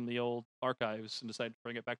it out from the old archives and decided to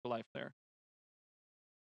bring it back to life there.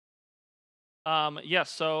 Yes,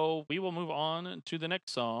 so we will move on to the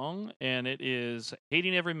next song, and it is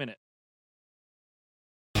Hating Every Minute.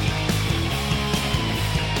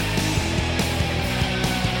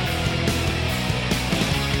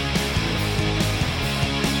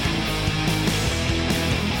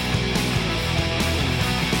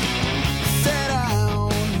 Sit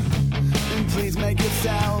down and please make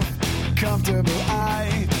yourself comfortable.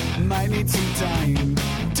 I might need some time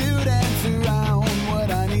to dance around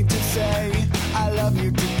what I need to say. I love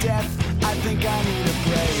you to death, I think I need a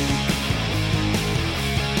break.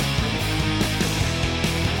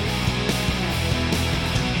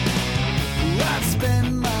 I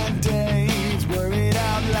spend my days worried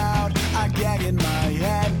out loud. I gag in my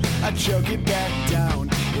head, I choke it back down.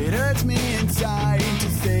 It hurts me inside to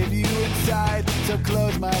save you inside. So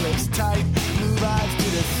close my lips tight, move eyes to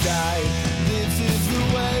the side. This is the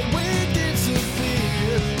way we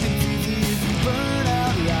disappear. It's easy if you burn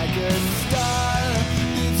out like a star.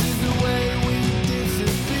 This is the way we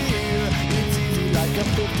disappear.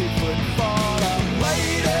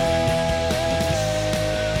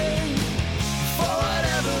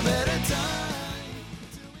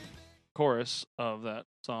 chorus of that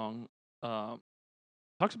song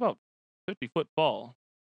talks about 50-foot fall.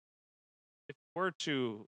 If we're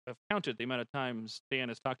to have counted the amount of times Dan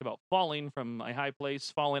has talked about falling from a high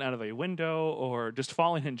place, falling out of a window, or just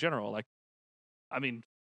falling in general, like, I mean,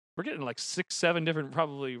 we're getting like 6-7 different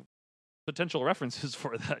probably potential references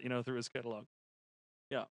for that, through his catalog.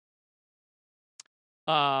 Yeah.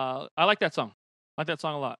 I like that song. I like that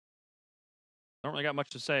song a lot. I don't really got much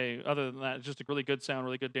to say other than that. It's just a really good sound,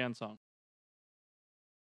 really good Dan song.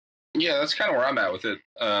 Yeah, that's kind of where I'm at with it.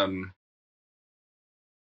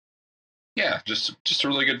 Yeah, just a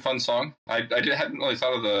really good, fun song. I hadn't really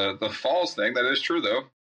thought of the falls thing. That is true, though.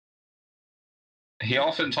 He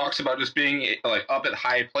often talks about just being like up at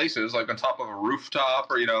high places, like on top of a rooftop,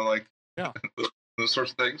 or like those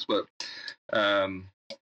sorts of things. But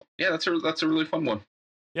yeah, that's a really fun one.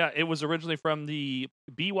 Yeah, it was originally from the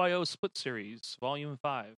BYO Split Series, Volume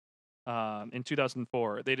 5, in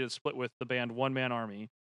 2004. They did a split with the band One Man Army,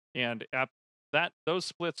 and those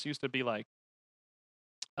splits used to be like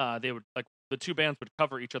they would like the two bands would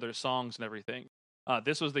cover each other's songs and everything.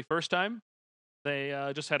 This was the first time they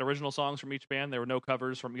just had original songs from each band. There were no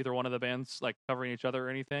covers from either one of the bands like covering each other or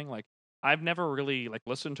anything. Like I've never really like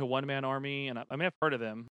listened to One Man Army, and I mean I've heard of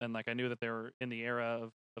them, and like I knew that they were in the era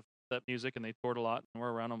of that music, and they toured a lot and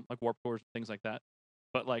were around them like Warped Tours and things like that.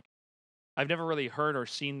 But like I've never really heard or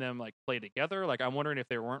seen them like play together. Like I'm wondering if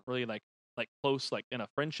they weren't really like close, like in a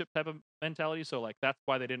friendship type of mentality. So like that's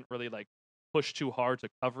why they didn't really like push too hard to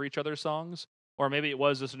cover each other's songs. Or maybe it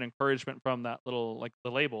was just an encouragement from that little like the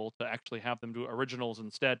label to actually have them do originals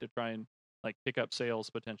instead to try and like pick up sales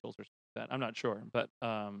potentials or something like that. I'm not sure, but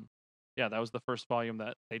yeah, that was the first volume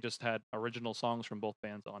that they just had original songs from both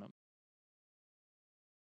bands on them.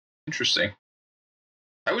 Interesting.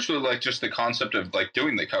 I wish we like just the concept of like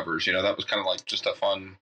doing the covers. That was kind of like just a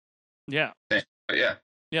fun thing. But yeah.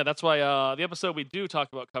 Yeah, that's why the episode we do talk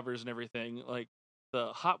about covers and everything, like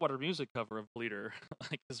the Hot Water Music cover of Bleeder,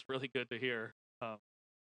 like is really good to hear.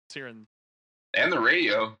 It's hearing and the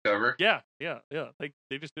radio cover. Yeah. They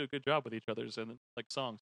just do a good job with each other's and like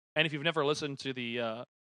songs. And if you've never listened to the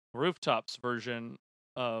Rooftops version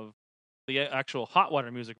of the actual Hot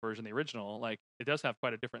Water Music version, the original, like it does have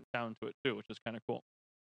quite a different sound to it too, which is kind of cool.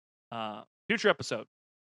 Future episode.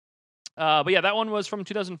 But yeah, that one was from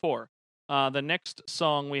 2004. The next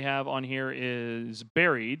song we have on here is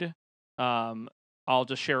Buried. I'll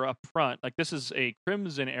just share up front. Like this is a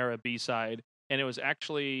Crimson era B-side, and it was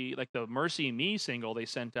actually like the Mercy Me single they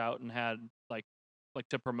sent out and had like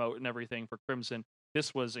to promote and everything for Crimson.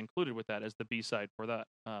 This was included with that as the B-side for that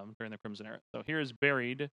during the Crimson era. So here's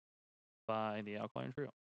Buried by the Alkaline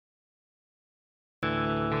Trio.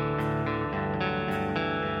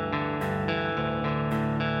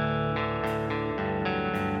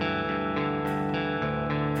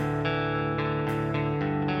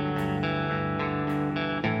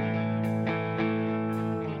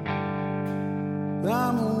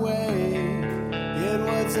 I'm away. It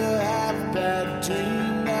was a half-bad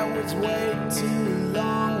dream that was way too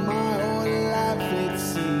long. My whole life it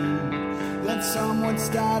seemed. Then someone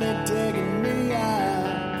started digging me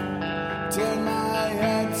out, turned my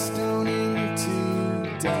headstone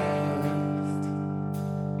into dust.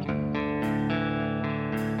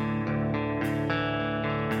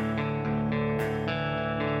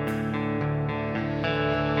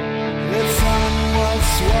 The sun was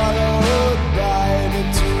swallowed by the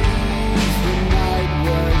trees. The night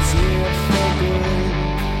was here for good.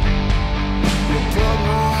 You put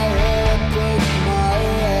my head, pick my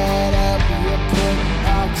head up. You put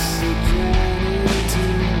oxygen into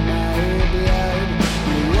my blood.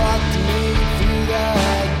 You walked me through the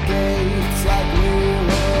gates like we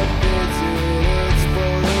were visitors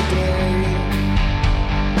for a day.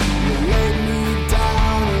 You laid me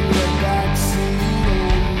down in the backseat and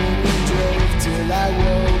then you drove till I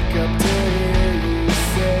woke up to hear you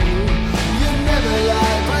say you never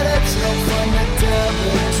lie, but it's no fun to tell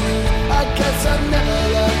the truth. I guess I never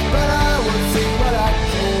look, but I will see what I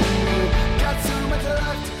can do. Got so much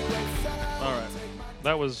left to waste. All right,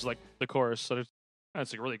 that was like the chorus. So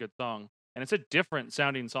it's a really good song, and it's a different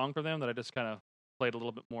sounding song for them that I just kind of played a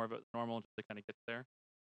little bit more of it than normal just to kind of get there.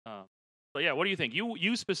 But yeah, what do you think?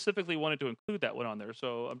 You specifically wanted to include that one on there,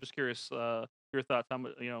 so I'm just curious your thoughts.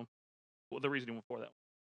 The reasoning for that.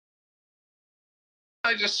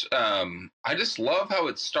 I just love how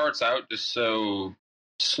it starts out just so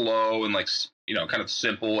slow and like kind of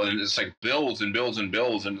simple, and it's like builds and builds and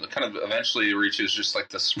builds, and kind of eventually reaches just like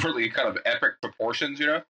this really kind of epic proportions,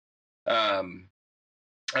 And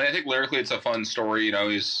I think lyrically it's a fun story.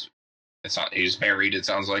 He's married. It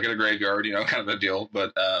sounds like at a graveyard, kind of a deal.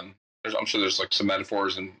 But I'm sure there's like some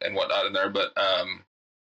metaphors and whatnot in there, but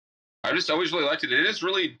I just always really liked it.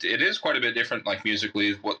 It is quite a bit different, like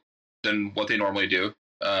musically, than what they normally do.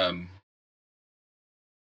 And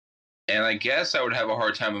I guess I would have a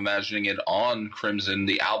hard time imagining it on Crimson,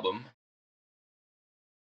 the album.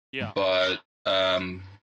 Yeah. But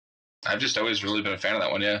I've just always really been a fan of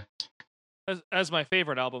that one. Yeah. As my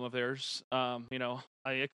favorite album of theirs, you know,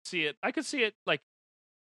 I could see it like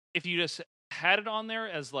if you just had it on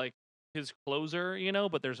there as like his closer, you know,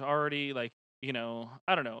 but there's already like, you know,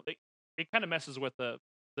 I don't know, it kind of messes with the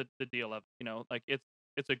deal of, you know, like it's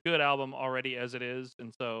a good album already as it is,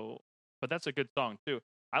 and so, but that's a good song too.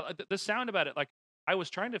 The sound about it, like I was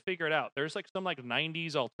trying to figure it out. There's like some like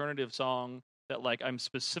 90s alternative song that like I'm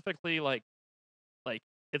specifically like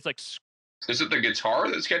it's like. Is it the guitar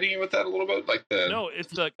that's getting you with that a little bit, like the? No,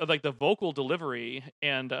 it's the vocal delivery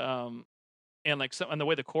and like and the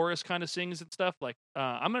way the chorus kind of sings and stuff. Like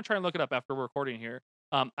I'm gonna try and look it up after we're recording here.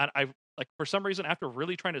 And I like for some reason after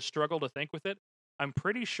really trying to struggle to think with it, I'm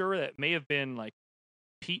pretty sure that may have been like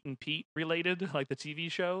Pete and Pete related, like the TV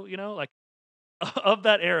show. You know, like of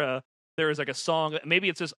that era. There is like a song. Maybe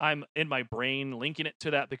it's just I'm in my brain linking it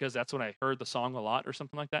to that because that's when I heard the song a lot or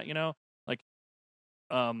something like that. You know, like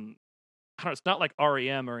I don't know, it's not like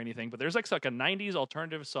REM or anything, but there's like a 90s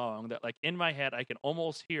alternative song that like in my head I can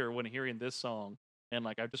almost hear when hearing this song, and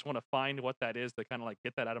like I just want to find what that is to kind of like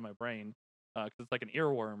get that out of my brain because it's like an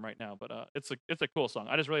earworm right now. But it's a cool song.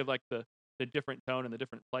 I just really like the different tone and the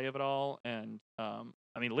different play of it all. And I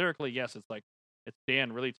mean lyrically, yes, it's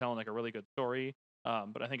Dan really telling like a really good story,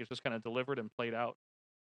 but I think it's just kind of delivered and played out.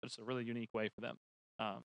 It's a really unique way for them.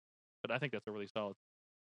 But I think that's a really solid.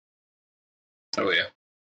 Oh yeah.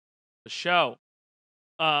 The show.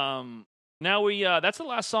 Now we that's the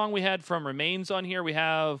last song we had from Remains on here. We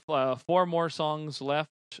have 4 more songs left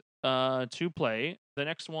to play. The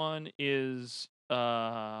next one is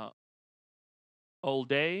Old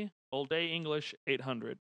Day English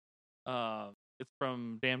 800. It's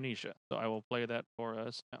from Damnesia, so I will play that for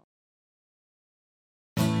us now.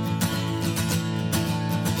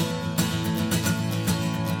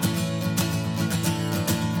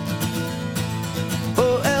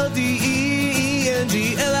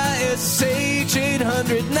 OLDENGLISH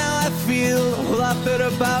 800. Now I feel a lot better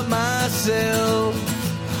about myself.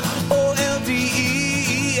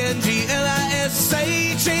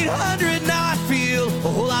 OLDENGLISH 800. Now I feel a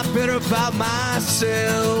whole lot better about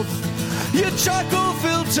myself. Your charcoal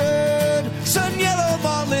filtered sun yellow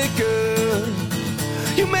malt liquor,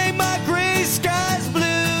 you made my gray skies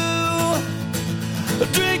blue.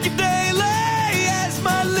 Drink it daily as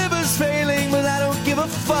my liver's failing, but I don't give a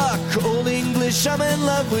fuck. Old English, I'm in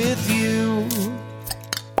love with you.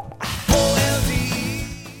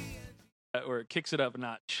 Where it kicks it up a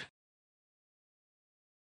notch.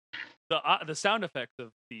 The sound effect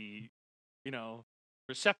of the, you know,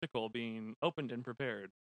 receptacle being opened and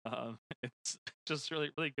prepared. It's just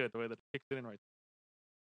really, really good the way that it kicks it in right.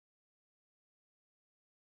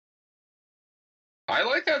 I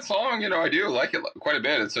like that song. You know, I do like it quite a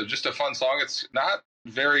bit. It's just a fun song. It's not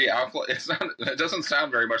very alkaline. It doesn't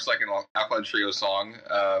sound very much like an Alkaline Trio song.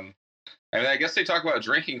 I mean, I guess they talk about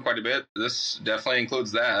drinking quite a bit. This definitely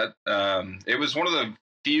includes that. It was one of the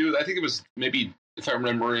few. I think it was maybe, if I'm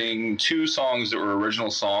remembering, 2 songs that were original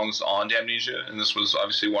songs on Damnesia, and this was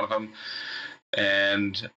obviously one of them.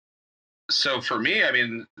 And so for me, I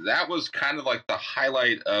mean, that was kind of like the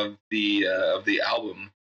highlight of the album.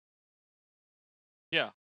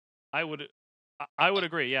 Yeah, I would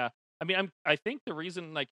agree. Yeah, I mean, I think the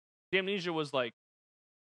reason like Damnesia was like,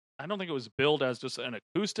 I don't think it was billed as just an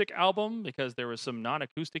acoustic album because there was some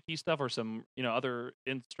non-acoustic-y stuff or some, you know, other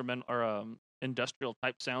instrumental or industrial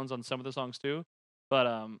type sounds on some of the songs too. But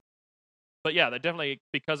yeah, that definitely,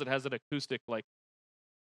 because it has an acoustic like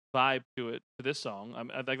vibe to it, to this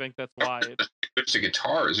song. I think that's why it's a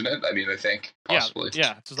guitar, isn't it? I mean, I think possibly.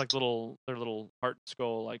 Yeah, it's just like their little heart and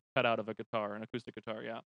skull like cut out of a guitar, an acoustic guitar.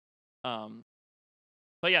 Yeah.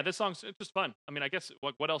 But yeah, this song's it's just fun. I mean, I guess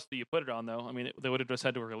what else do you put it on though? I mean, they would have just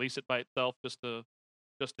had to release it by itself just to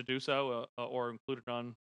do so, or include it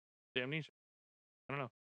on Damnesia. I don't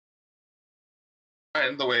know.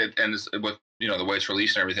 And the way it ends with, you know, the way it's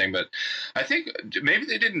released and everything, but I think maybe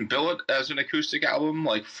they didn't bill it as an acoustic album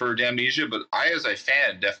like for Damnesia, but I, as a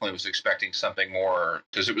fan, definitely was expecting something more,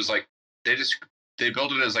 because it was like they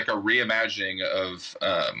built it as like a reimagining of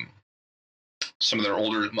a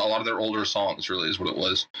lot of their older songs. Really, is what it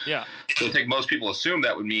was. Yeah. So I think most people assume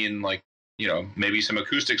that would mean like, you know, maybe some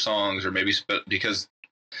acoustic songs, or maybe, because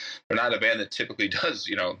they're not a band that typically does,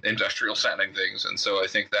 you know, industrial sounding things, and so I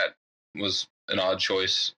think that was an odd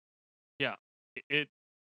choice. Yeah,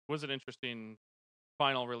 was an interesting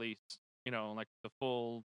final release. You know, like the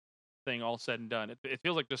full thing all said and done. It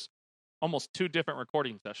feels like just almost two different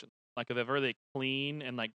recording sessions. Like they're really clean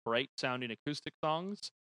and like bright sounding acoustic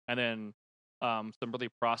songs, and then some really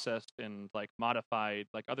processed and like modified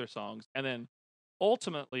like other songs, and then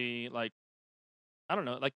ultimately like I don't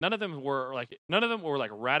know, like none of them were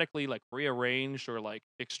like radically like rearranged or like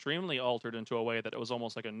extremely altered into a way that it was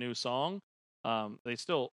almost like a new song. They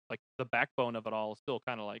still like the backbone of it all still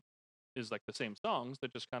kind of like is like the same songs,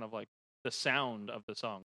 that just kind of like the sound of the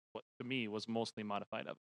song, what to me was mostly modified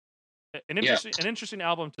of it. An interesting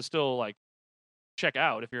album to still like check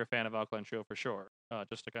out if you're a fan of Alkaline Trio for sure,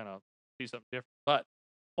 just to kind of see something different. But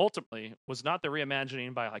ultimately was not the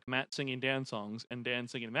reimagining by like Matt singing Dan songs and Dan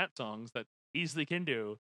singing Matt songs that easily can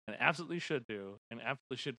do and absolutely should do and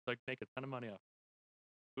absolutely should like make a ton of money off.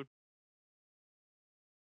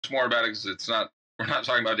 More about it because we're not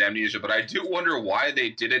talking about Amnesia, but I do wonder why they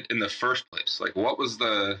did it in the first place. Like, what was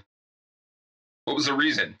the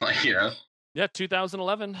reason? Like, you know? Yeah,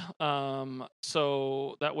 2011.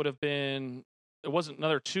 So that would have been, it wasn't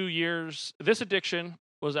another 2 years. This Addiction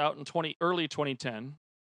was out in early 2010,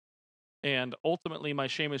 and ultimately My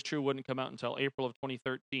Shame Is True wouldn't come out until April of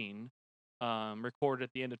 2013. Recorded at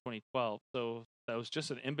the end of 2012. So that was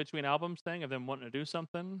just an in-between albums thing of them wanting to do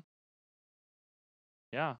something.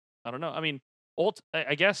 Yeah, I don't know. I mean,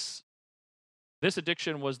 I guess This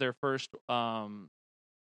Addiction was their first, for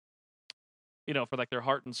like their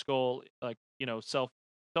Heart and Skull, like,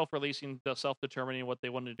 self-releasing, self-determining what they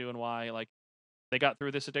wanted to do and why. Like, they got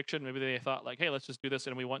through This Addiction. Maybe they thought, like, hey, let's just do this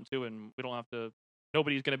and we want to, and we don't have to,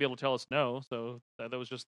 nobody's going to be able to tell us no. So that was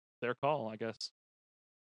just their call, I guess.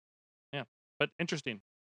 Yeah, but interesting.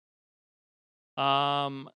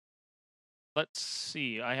 Let's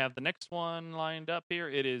see. I have the next one lined up here.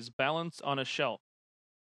 It is Balance on a Shelf.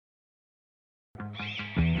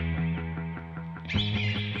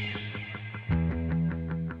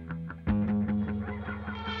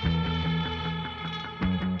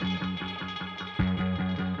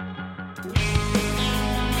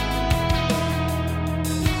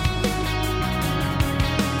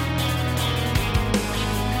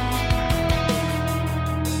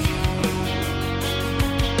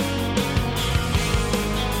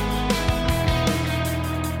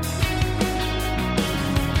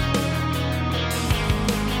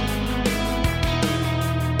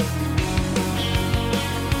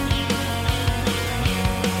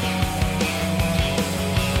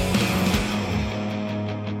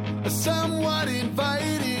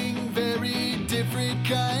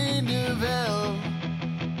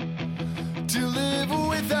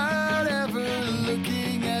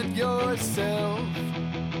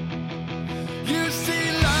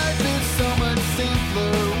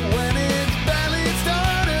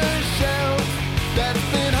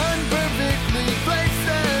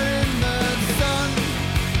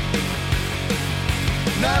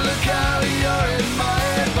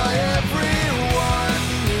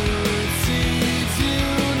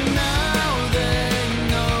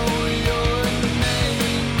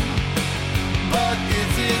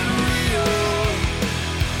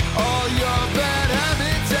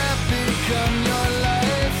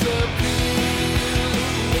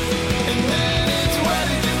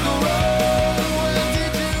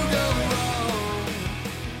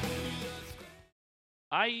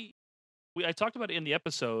 I talked about it in the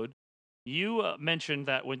episode. You mentioned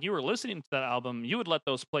that when you were listening to that album, you would let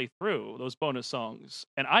those play through, those bonus songs.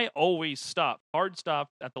 And I always hard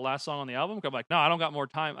stopped at the last song on the album. I'm like, no, I don't got more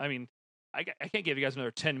time. I mean, I can't give you guys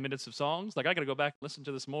another 10 minutes of songs. Like, I got to go back and listen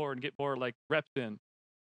to this more and get more, like, reps in.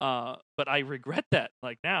 But I regret that,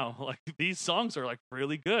 like, now. Like, these songs are, like,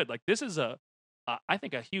 really good. Like, this is I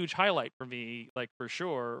think, a huge highlight for me, like, for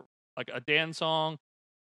sure. Like, a Dan song,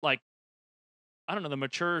 like, I don't know, the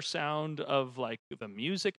mature sound of like the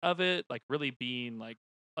music of it, like really being like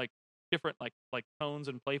different like tones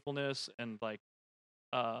and playfulness and like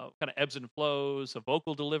kind of ebbs and flows of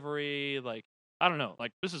vocal delivery. Like, I don't know,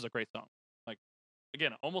 like this is a great song. Like,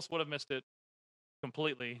 again, almost would have missed it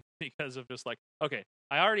completely because of just like, okay,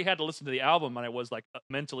 I already had to listen to the album and I was like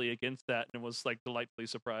mentally against that and was like delightfully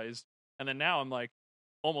surprised. And then now I'm like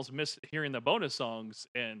almost miss hearing the bonus songs,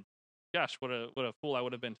 and gosh, what a fool I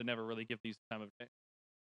would have been to never really give these the time of day.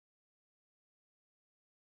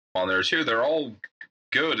 On there too, they're all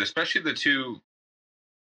good, especially the two.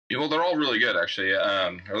 Well, they're all really good actually.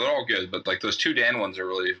 Or they're all good, but like those two Dan ones are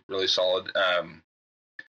really, really solid.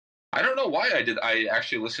 I don't know why I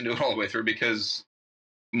actually listened to it all the way through, because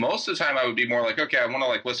most of the time I would be more like, okay, I want to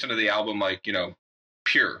like listen to the album like,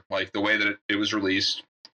 pure, like the way that it was released,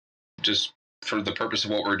 just for the purpose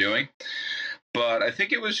of what we're doing. but I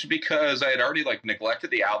think it was because I had already like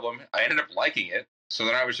neglected the album. I ended up liking it, so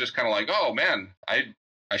then I was just kind of like, oh man, I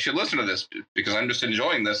should listen to this because I'm just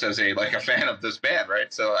enjoying this as a fan of this band,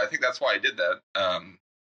 right? So I think that's why I did that.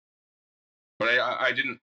 But I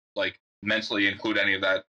didn't like mentally include any of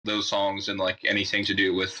those songs in like anything to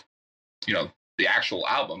do with the actual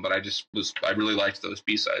album. But I really liked those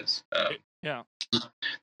B-sides. Yeah.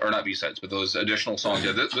 Or not B-sides, but those additional songs.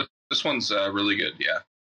 Yeah, this one's really good. Yeah.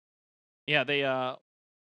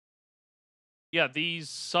 Yeah, these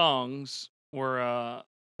songs were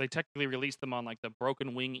they technically released them on like the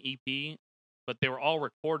Broken Wing EP, but they were all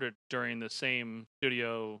recorded during the same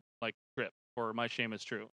studio like trip for My Shame Is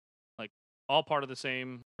True. Like all part of the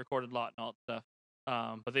same recorded lot and all that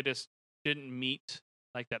stuff. But they just didn't meet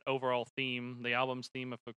like that overall theme, the album's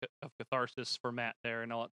theme of catharsis for Matt there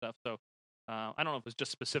and all that stuff. So I don't know if it was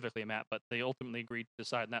just specifically Matt, but they ultimately agreed to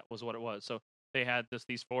decide, and that was what it was. So they had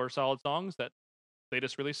these 4 solid songs that they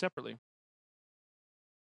just released separately.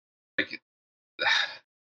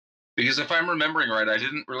 Because if I'm remembering right, I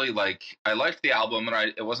didn't really I liked the album,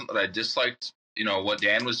 and it wasn't that I disliked, what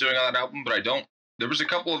Dan was doing on that album, but there was a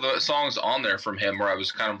couple of the songs on there from him where I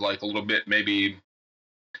was kind of like a little bit maybe,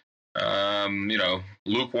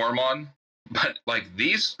 lukewarm on. But like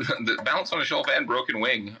these, the Balance on a Shelf and Broken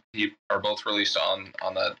Wing are both released on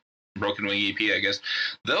the Broken Wing EP, I guess.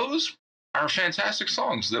 Those are fantastic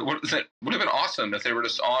songs that would have been awesome if they were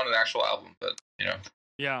just on an actual album. But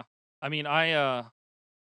yeah, I mean, where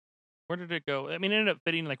did it go? I mean, it ended up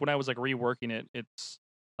fitting like when I was like reworking it. It's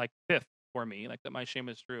like 5th for me, like that My Shame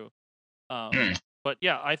Is True. But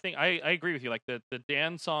yeah, I think I agree with you. Like the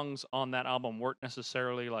Dan songs on that album weren't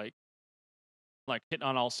necessarily like hitting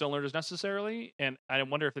on all cylinders necessarily, and I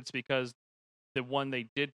wonder if it's because the one they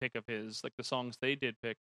did pick of his, like the songs they did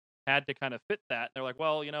pick, had to kind of fit that. They're like,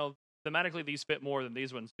 well, thematically these fit more than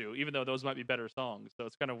these ones do, even though those might be better songs. So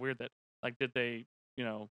it's kind of weird that like did they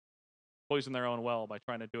poison their own well by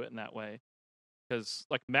trying to do it in that way? Because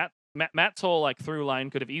like Matt's whole like through line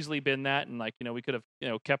could have easily been that, and like we could have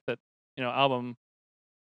kept that album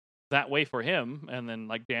that way for him, and then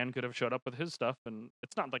like Dan could have showed up with his stuff, and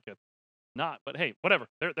it's not like but hey, whatever,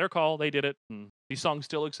 their call, they did it, and these songs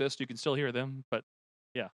still exist, you can still hear them. But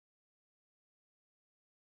yeah,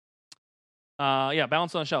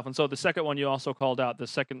 Balance on the Shelf. And so the second one you also called out, the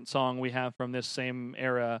second song we have from this same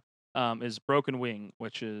era is Broken Wing,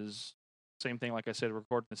 which is same thing, like I said,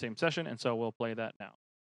 recorded in the same session, and so we'll play that now.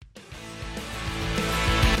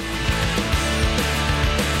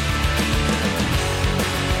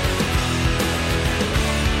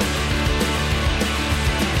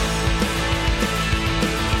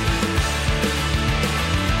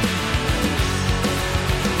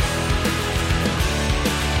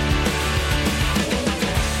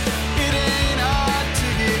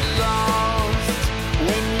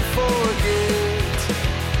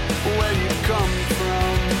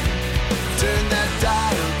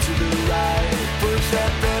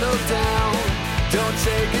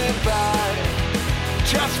 Say goodbye,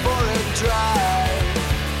 just for a drive,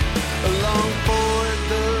 along for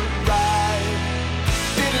the ride.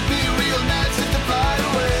 It'd be real nice if to fly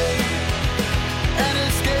away and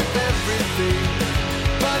escape everything,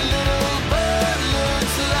 but little bird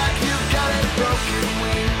looks like you've got a broken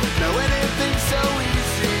wing. Now anything's so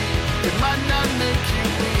easy, it might not make you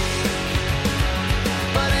weak,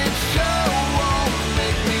 but it sure won't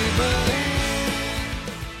make me believe.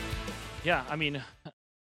 Yeah, I mean,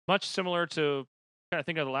 much similar to kind of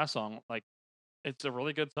think of the last song. Like, it's a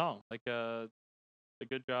really good song. Like, a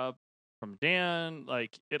good job from Dan.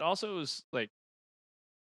 Like, it also is like,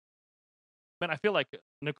 man, I feel like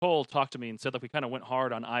Nicole talked to me and said like we kind of went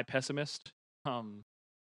hard on I Pessimist,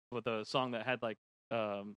 with a song that had like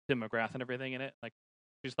Tim McGrath and everything in it. Like,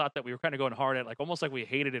 she just thought that we were kind of going hard at like almost like we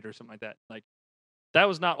hated it or something like that. Like, that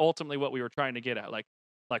was not ultimately what we were trying to get at. Like.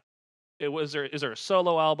 Is there a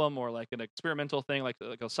solo album or like an experimental thing, like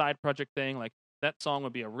a side project thing? Like that song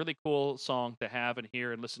would be a really cool song to have and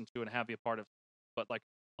hear and listen to and have be a part of. But like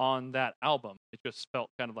on that album, it just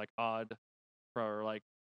felt kind of like odd for like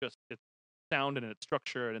just its sound and its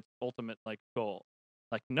structure and its ultimate like goal.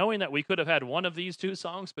 Like knowing that we could have had one of these 2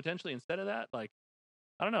 songs potentially instead of that, like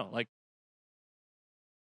I don't know, like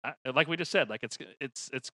we just said, like it's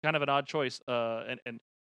kind of an odd choice, and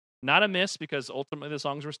not a miss because ultimately the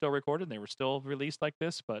songs were still recorded and they were still released like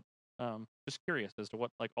this, but just curious as to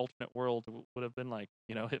what like alternate world would have been like,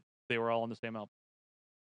 if they were all on the same album.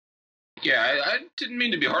 Yeah, I didn't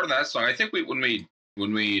mean to be hard on that song. I think when we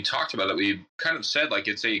talked about it, we kind of said like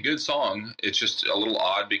it's a good song. It's just a little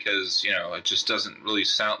odd because it just doesn't really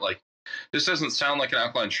sound like an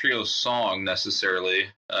Alkaline Trio song necessarily.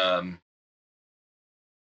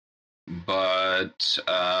 But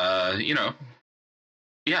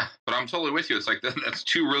yeah. But I'm totally with you. It's like that's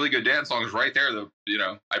two really good dance songs right there. That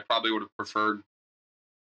I probably would have preferred.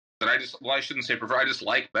 That I shouldn't say prefer. I just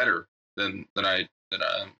like better than I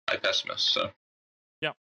Pessimist. So.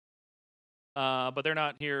 But they're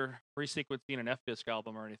not here resequencing an F-Disc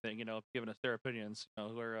album or anything, giving us their opinions.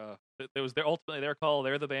 Where it was ultimately their call.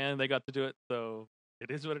 They're the band. They got to do it. So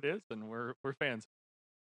it is what it is, and we're fans.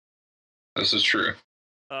 This is true.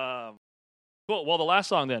 Cool. Well, the last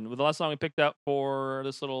song we picked out for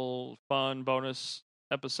this little fun bonus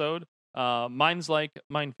episode, Minds Like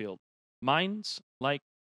Minefield. Minds Like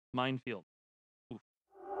Minefield. Ooh.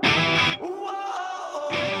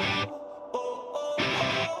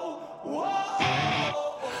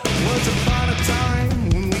 Once upon a time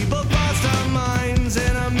when we both lost our minds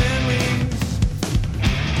and our memories,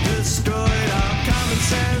 destroyed our common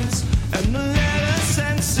sense and the letter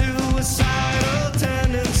sent suicidal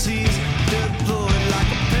tendencies, deployed like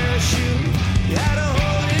a parachute, had a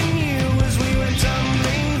hold in you as we went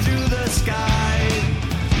tumbling through the sky.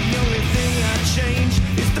 The only thing that changed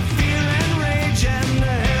is the fear and rage and the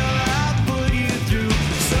hell I put you through.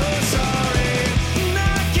 So sorry, and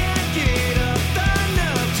I can't get up the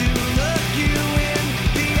nerve to look you in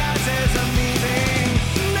the eyes as I'm leaving.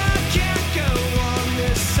 And I can't go on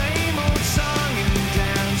this same old song and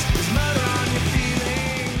dance. There's murder on your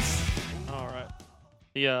feelings. All right.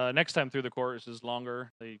 The next time through the chorus is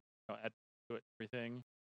longer. They add to it everything.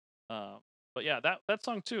 But yeah, that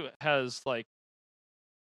song too has like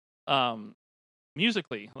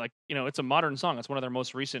musically, like, it's a modern song. It's one of their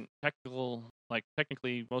most recent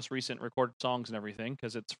technically most recent recorded songs and everything,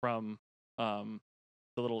 because it's from the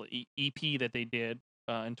little EP that they did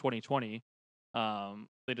in 2020.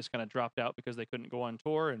 They just kind of dropped out because they couldn't go on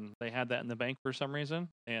tour, and they had that in the bank for some reason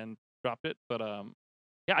and dropped it. But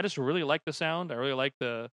yeah, I just really like the sound. I really like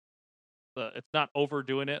the it's not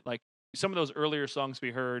overdoing it. Like some of those earlier songs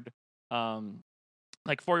we heard,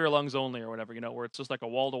 like For Your Lungs Only or whatever, where it's just like a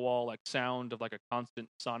wall-to-wall like sound of like a constant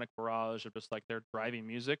sonic barrage of just like their driving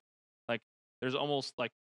music. Like there's almost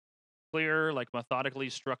like clear, like methodically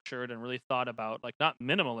structured and really thought about, like not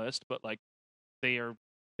minimalist, but like they're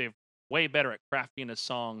way better at crafting a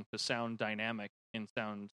song to sound dynamic and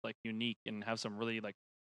sound like unique and have some really like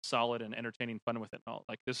solid and entertaining fun with it and all.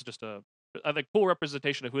 Like this is just a cool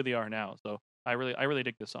representation of who they are now. So I really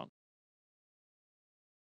dig this song.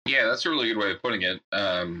 Yeah, that's a really good way of putting it.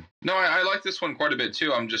 No, I like this one quite a bit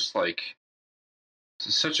too. I'm just like,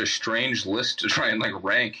 it's such a strange list to try and like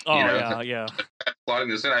rank. Oh, yeah. Plotting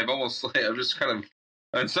this in, I've just kind of,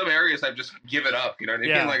 in some areas I've just given up. You know what I mean?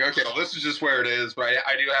 Yeah. Like, okay, well, this is just where it is. But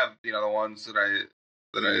I do have the ones that I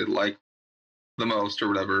like the most or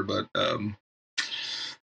whatever. But I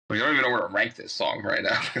don't even know where to rank this song right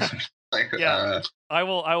now. Like, yeah, I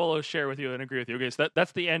will share with you and agree with you. Okay, so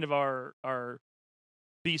that's the end of our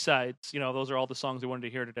B-sides. Those are all the songs we wanted to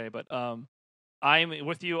hear today. But I'm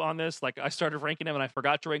with you on this. Like I started ranking them and I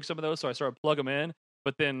forgot to rank some of those, so I started plug them in.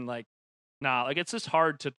 But then like, nah, like it's just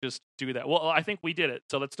hard to just do that. Well, I think we did it,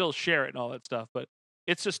 so let's still share it and all that stuff. But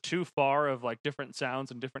it's just too far of like different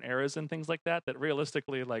sounds and different eras and things like that. That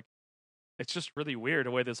realistically, like, it's just really weird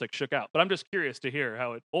the way this like shook out. But I'm just curious to hear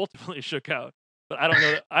how it ultimately shook out. But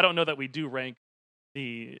I don't know that we do rank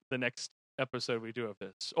the next episode we do of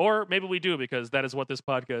this, or maybe we do, because that is what this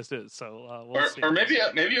podcast is. So we'll see. Or maybe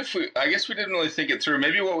if I guess we didn't really think it through.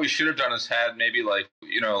 Maybe what we should have done is had maybe like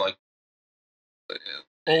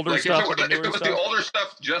older stuff. If it was the older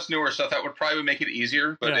stuff, just newer stuff, that would probably make it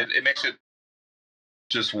easier. But yeah. it makes it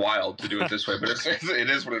just wild to do it this way. But it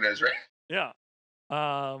is what it is, right? Yeah.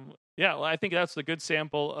 Yeah. Well, I think that's a good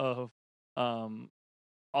sample of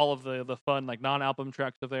all of the fun like non-album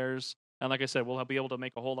tracks of theirs. And like I said, we'll be able to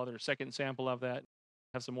make a whole other second sample of that,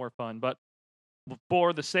 have some more fun. But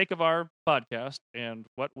for the sake of our podcast and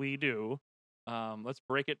what we do, let's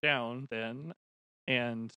break it down then.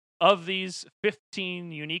 And of these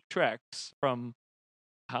 15 unique tracks from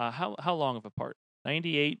how long of a part?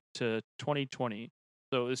 98 to 2020.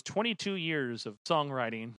 So it was 22 years of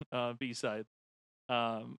songwriting B-side.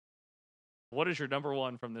 What is your number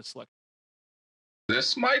one from this selection?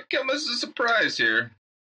 This might come as a surprise here.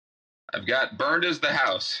 I've got Burned as the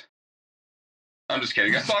House. I'm just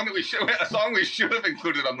kidding. A song we should have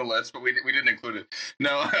included on the list, but we didn't include it. No,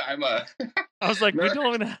 I was like, we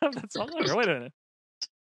don't even have that song on here. Wait a minute.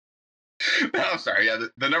 No, I'm sorry. Yeah,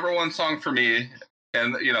 the number one song for me,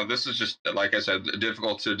 and this is just, like I said,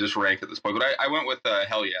 difficult to just rank at this point, but I went with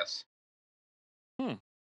Hell Yes. A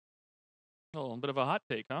little bit of a hot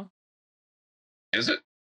take, huh? Is it?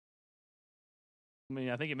 I mean,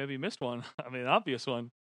 I think you maybe missed one. I mean, an obvious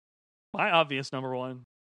one. My obvious number one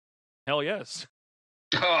Hell yes.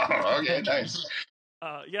 Oh, okay, nice.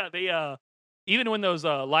 Yeah, they even when those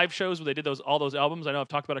live shows where they did all those albums, I know I've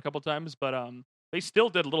talked about it a couple times, but they still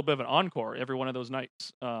did a little bit of an encore every one of those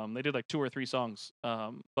nights. They did like 2 or 3 songs.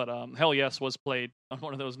 But Hell Yes was played on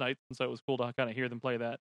one of those nights, and so it was cool to kind of hear them play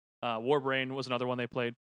that. Warbrain was another one they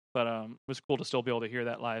played, but it was cool to still be able to hear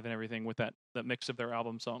that live and everything with that mix of their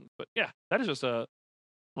album songs. But yeah, that is just a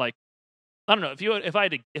like I don't know if I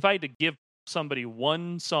had to give somebody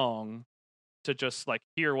one song to just like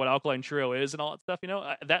hear what Alkaline Trio is and all that stuff,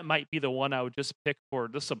 that might be the one I would just pick for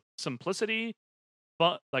just some simplicity,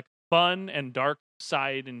 but like fun and dark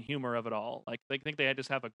side and humor of it all. Like they think they just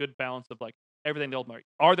have a good balance of like everything they'll make.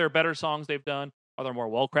 Are there better songs they've done? Are there more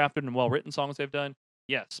well crafted and well written songs they've done?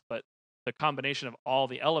 Yes, but the combination of all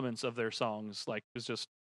the elements of their songs like is just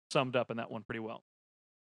summed up in that one pretty well.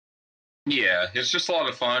 Yeah, it's just a lot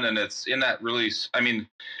of fun, and it's in that really. I mean,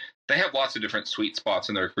 they have lots of different sweet spots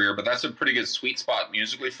in their career, but that's a pretty good sweet spot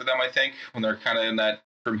musically for them, I think, when they're kind of in that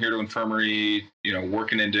From Here to Infirmary,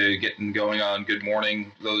 working into getting going on Good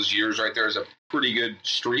Morning. Those years right there is a pretty good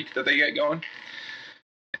streak that they get going.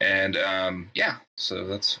 And yeah, so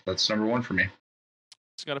that's number one for me.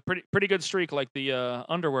 It's got a pretty good streak, like the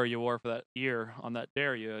underwear you wore for that year on that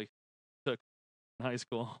dare you took in high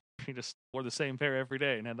school. You just wore the same pair every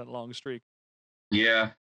day and had that long streak.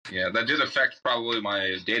 Yeah, that did affect probably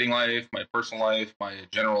my dating life, my personal life, my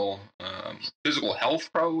general physical health,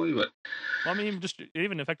 probably. But well, I mean, it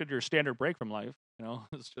even affected your standard break from life.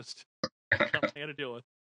 It's just something you had to deal with.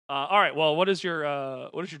 All right. Well, what is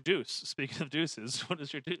your deuce? Speaking of deuces, what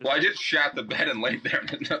is your deuce? Well, I did shat the bed and laid there,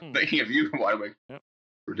 thinking of you, wide awake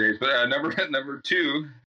for days. But number 2,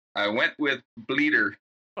 I went with Bleeder.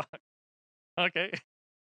 Okay.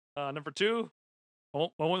 Number 2, I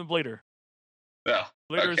went with Bleeder. Yeah.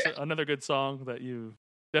 Bleeder's another good song that you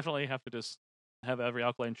definitely have to just have every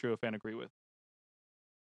Alkaline Trio fan agree with.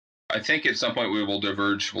 I think at some point we will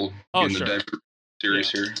diverge. We'll get in the Divergent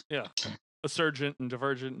series here. Yeah. Assurgent and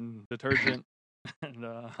Divergent and Detergent and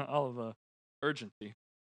all of the urgency.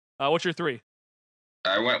 What's your 3?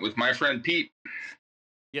 I went with My Friend Pete.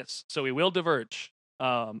 Yes, so we will diverge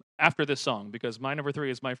after this song because my number 3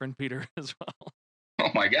 is My Friend Peter as well. Oh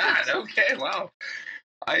my God! Okay, wow.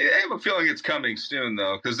 I have a feeling it's coming soon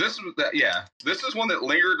though, because this is one that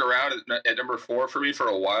lingered around at number 4 for me for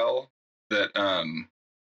a while. That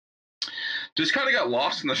just kind of got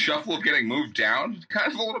lost in the shuffle of getting moved down,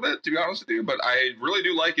 kind of a little bit, to be honest with you. But I really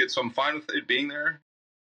do like it, so I'm fine with it being there.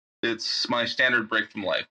 It's my standard break from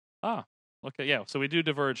life. Ah, okay, yeah. So we do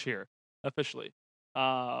diverge here officially.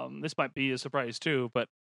 This might be a surprise too,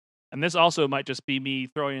 and this also might just be me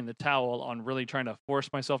throwing in the towel on really trying to force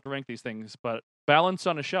myself to rank these things. But Balanced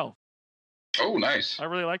on a Shelf. Oh, nice. I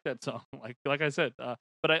really like that song. Like I said,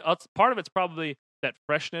 but part of it's probably that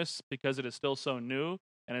freshness because it is still so new,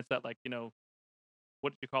 and it's that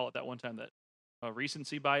what did you call it that one time, that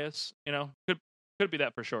recency bias? Could be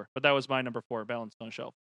that for sure. But that was my number 4, Balanced on a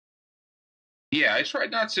Shelf. Yeah, I tried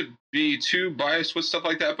not to be too biased with stuff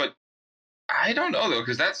like that, but I don't know though,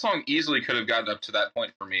 because that song easily could have gotten up to that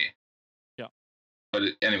point for me. Yeah. But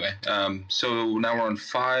anyway, so now we're on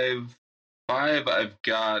 5. I've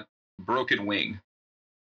got Broken Wing.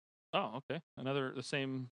 Oh, okay. The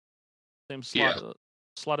same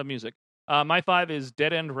slot of music. My 5 is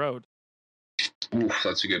Dead End Road. Oof,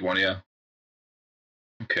 that's a good one. Yeah.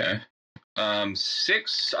 Okay.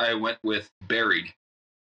 6, I went with Buried.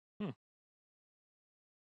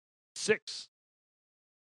 6,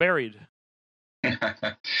 Buried.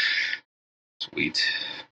 Sweet.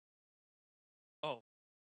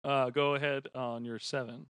 Oh, go ahead on your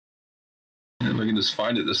 7. If I can just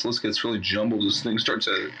find it, this list gets really jumbled. This thing starts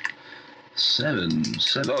at 7.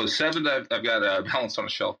 Oh, 7. I've got Balanced on a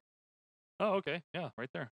Shelf. Oh, okay, yeah, right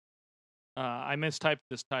there. I mistyped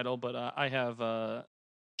this title, but I have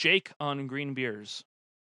Jake on Green Beers.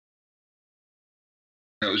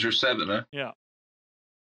 That was your 7, huh? Yeah.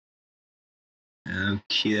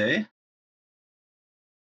 Okay.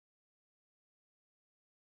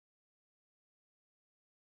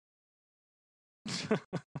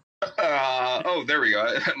 Oh, there we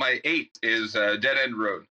go. My 8 is Dead End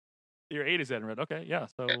Road. Your 8 is Dead End Road. Okay, yeah.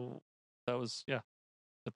 So that was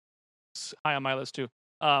high on my list too.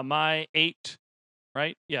 My 8,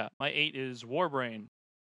 right? Yeah, my 8 is Warbrain.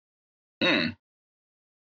 Yeah,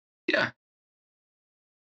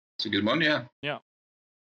 it's a good one. Yeah. Yeah.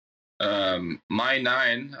 My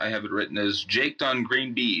 9, I have it written as Jaked on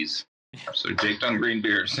Green Bees. So Jaked on Green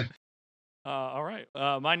Beers. All right.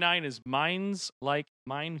 My 9 is Minds Like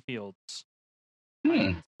Minefields.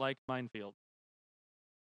 Minds Like Minefields.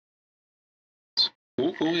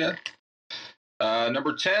 Cool, yeah.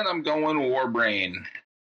 Number 10, I'm going Warbrain.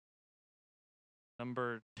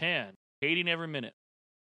 Number 10, Hating Every Minute.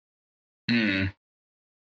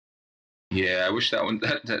 Yeah, I wish that one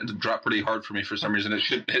that dropped pretty hard for me for some reason.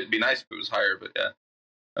 It'd be nice if it was higher, but yeah.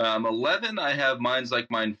 11, I have Minds Like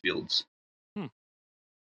Minefields.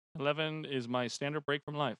 11 is my Standard Break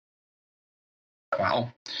from Life.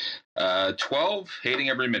 Wow. 12, Hating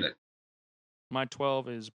Every Minute. My 12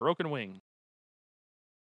 is Broken Wing.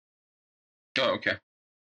 Oh, okay.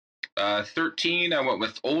 13, I went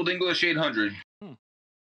with Old English 800.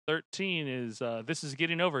 13 is This Is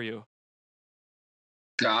Getting Over You.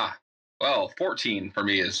 Well, 14 for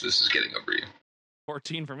me is This Is Getting Over You.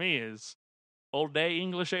 14 for me is Old Day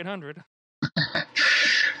English 800.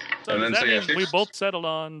 So that means we both settled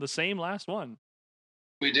on the same last one.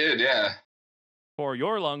 We did, yeah. For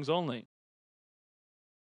Your Lungs Only.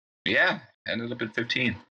 Yeah, ended up at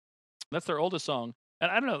 15. That's their oldest song.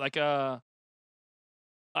 And I don't know, like,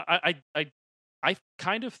 I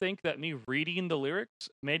kind of think that me reading the lyrics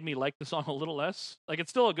made me like the song a little less. Like,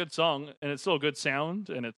 it's still a good song, and it's still a good sound,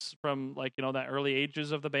 and it's from, like, you know, that early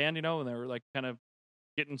ages of the band, you know, and they were, like, kind of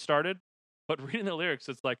getting started. But reading the lyrics,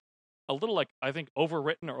 it's, like, a little, like, I think,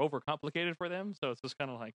 overwritten or overcomplicated for them. So it's just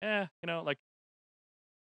kind of like, you know, like,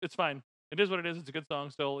 it's fine. It is what it is. It's a good song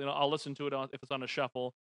still. You know, I'll listen to it if it's on a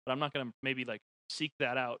shuffle, but I'm not going to maybe, like, seek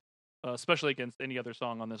that out, especially against any other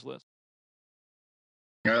song on this list.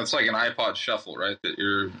 You know, it's like an iPod shuffle, right? That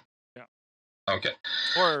you're... Yeah. Okay.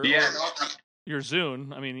 Or yeah. Your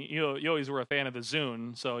Zune. I mean, you always were a fan of the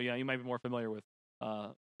Zune, so yeah, you might be more familiar with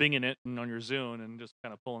binging it and on your Zune and just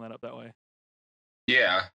kind of pulling that up that way.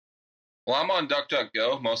 Yeah. Well, I'm on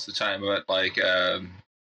DuckDuckGo most of the time, but like,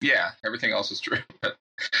 yeah, everything else is true.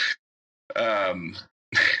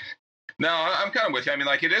 No, I'm kind of with you. I mean,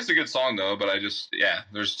 like, it is a good song though, but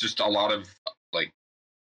there's just a lot of like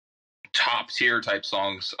top tier type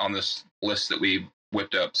songs on this list that we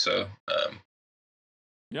whipped up. So,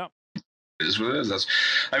 yeah, it is what it is.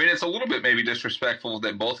 I mean, it's a little bit maybe disrespectful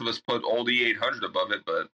that both of us put Oldie 800 above it,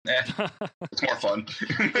 but it's more fun.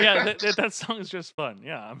 Yeah, that song is just fun.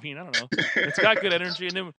 Yeah, I mean, I don't know. It's got good energy,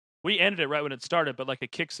 and then we ended it right when it started, but like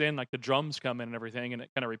it kicks in, like the drums come in and everything, and it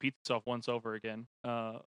kind of repeats itself once over again.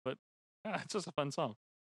 But yeah, it's just a fun song.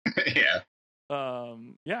 Yeah.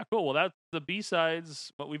 Yeah, cool. Well, that's the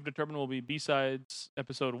B-sides. What we've determined will be B-sides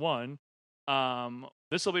episode 1.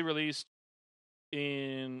 This will be released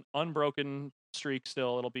in unbroken streak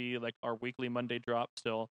still. It'll be like our weekly Monday drop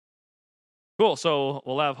still. Cool. So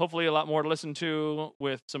we'll have hopefully a lot more to listen to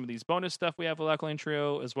with some of these bonus stuff we have with Alkaline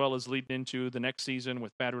Trio, as well as leading into the next season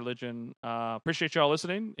with Bad Religion. Appreciate y'all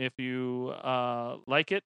listening. If you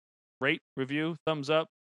like it, rate, review, thumbs up,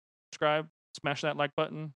 subscribe, smash that like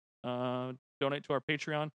button, donate to our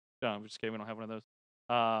Patreon. No, I'm just kidding. We don't have one of those.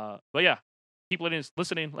 But yeah, keep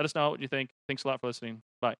listening. Let us know what you think. Thanks a lot for listening.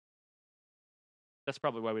 Bye. That's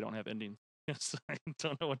probably why we don't have endings. Yes, I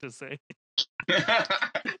don't know what to say.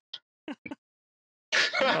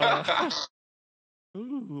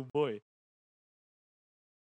 Ooh, boy.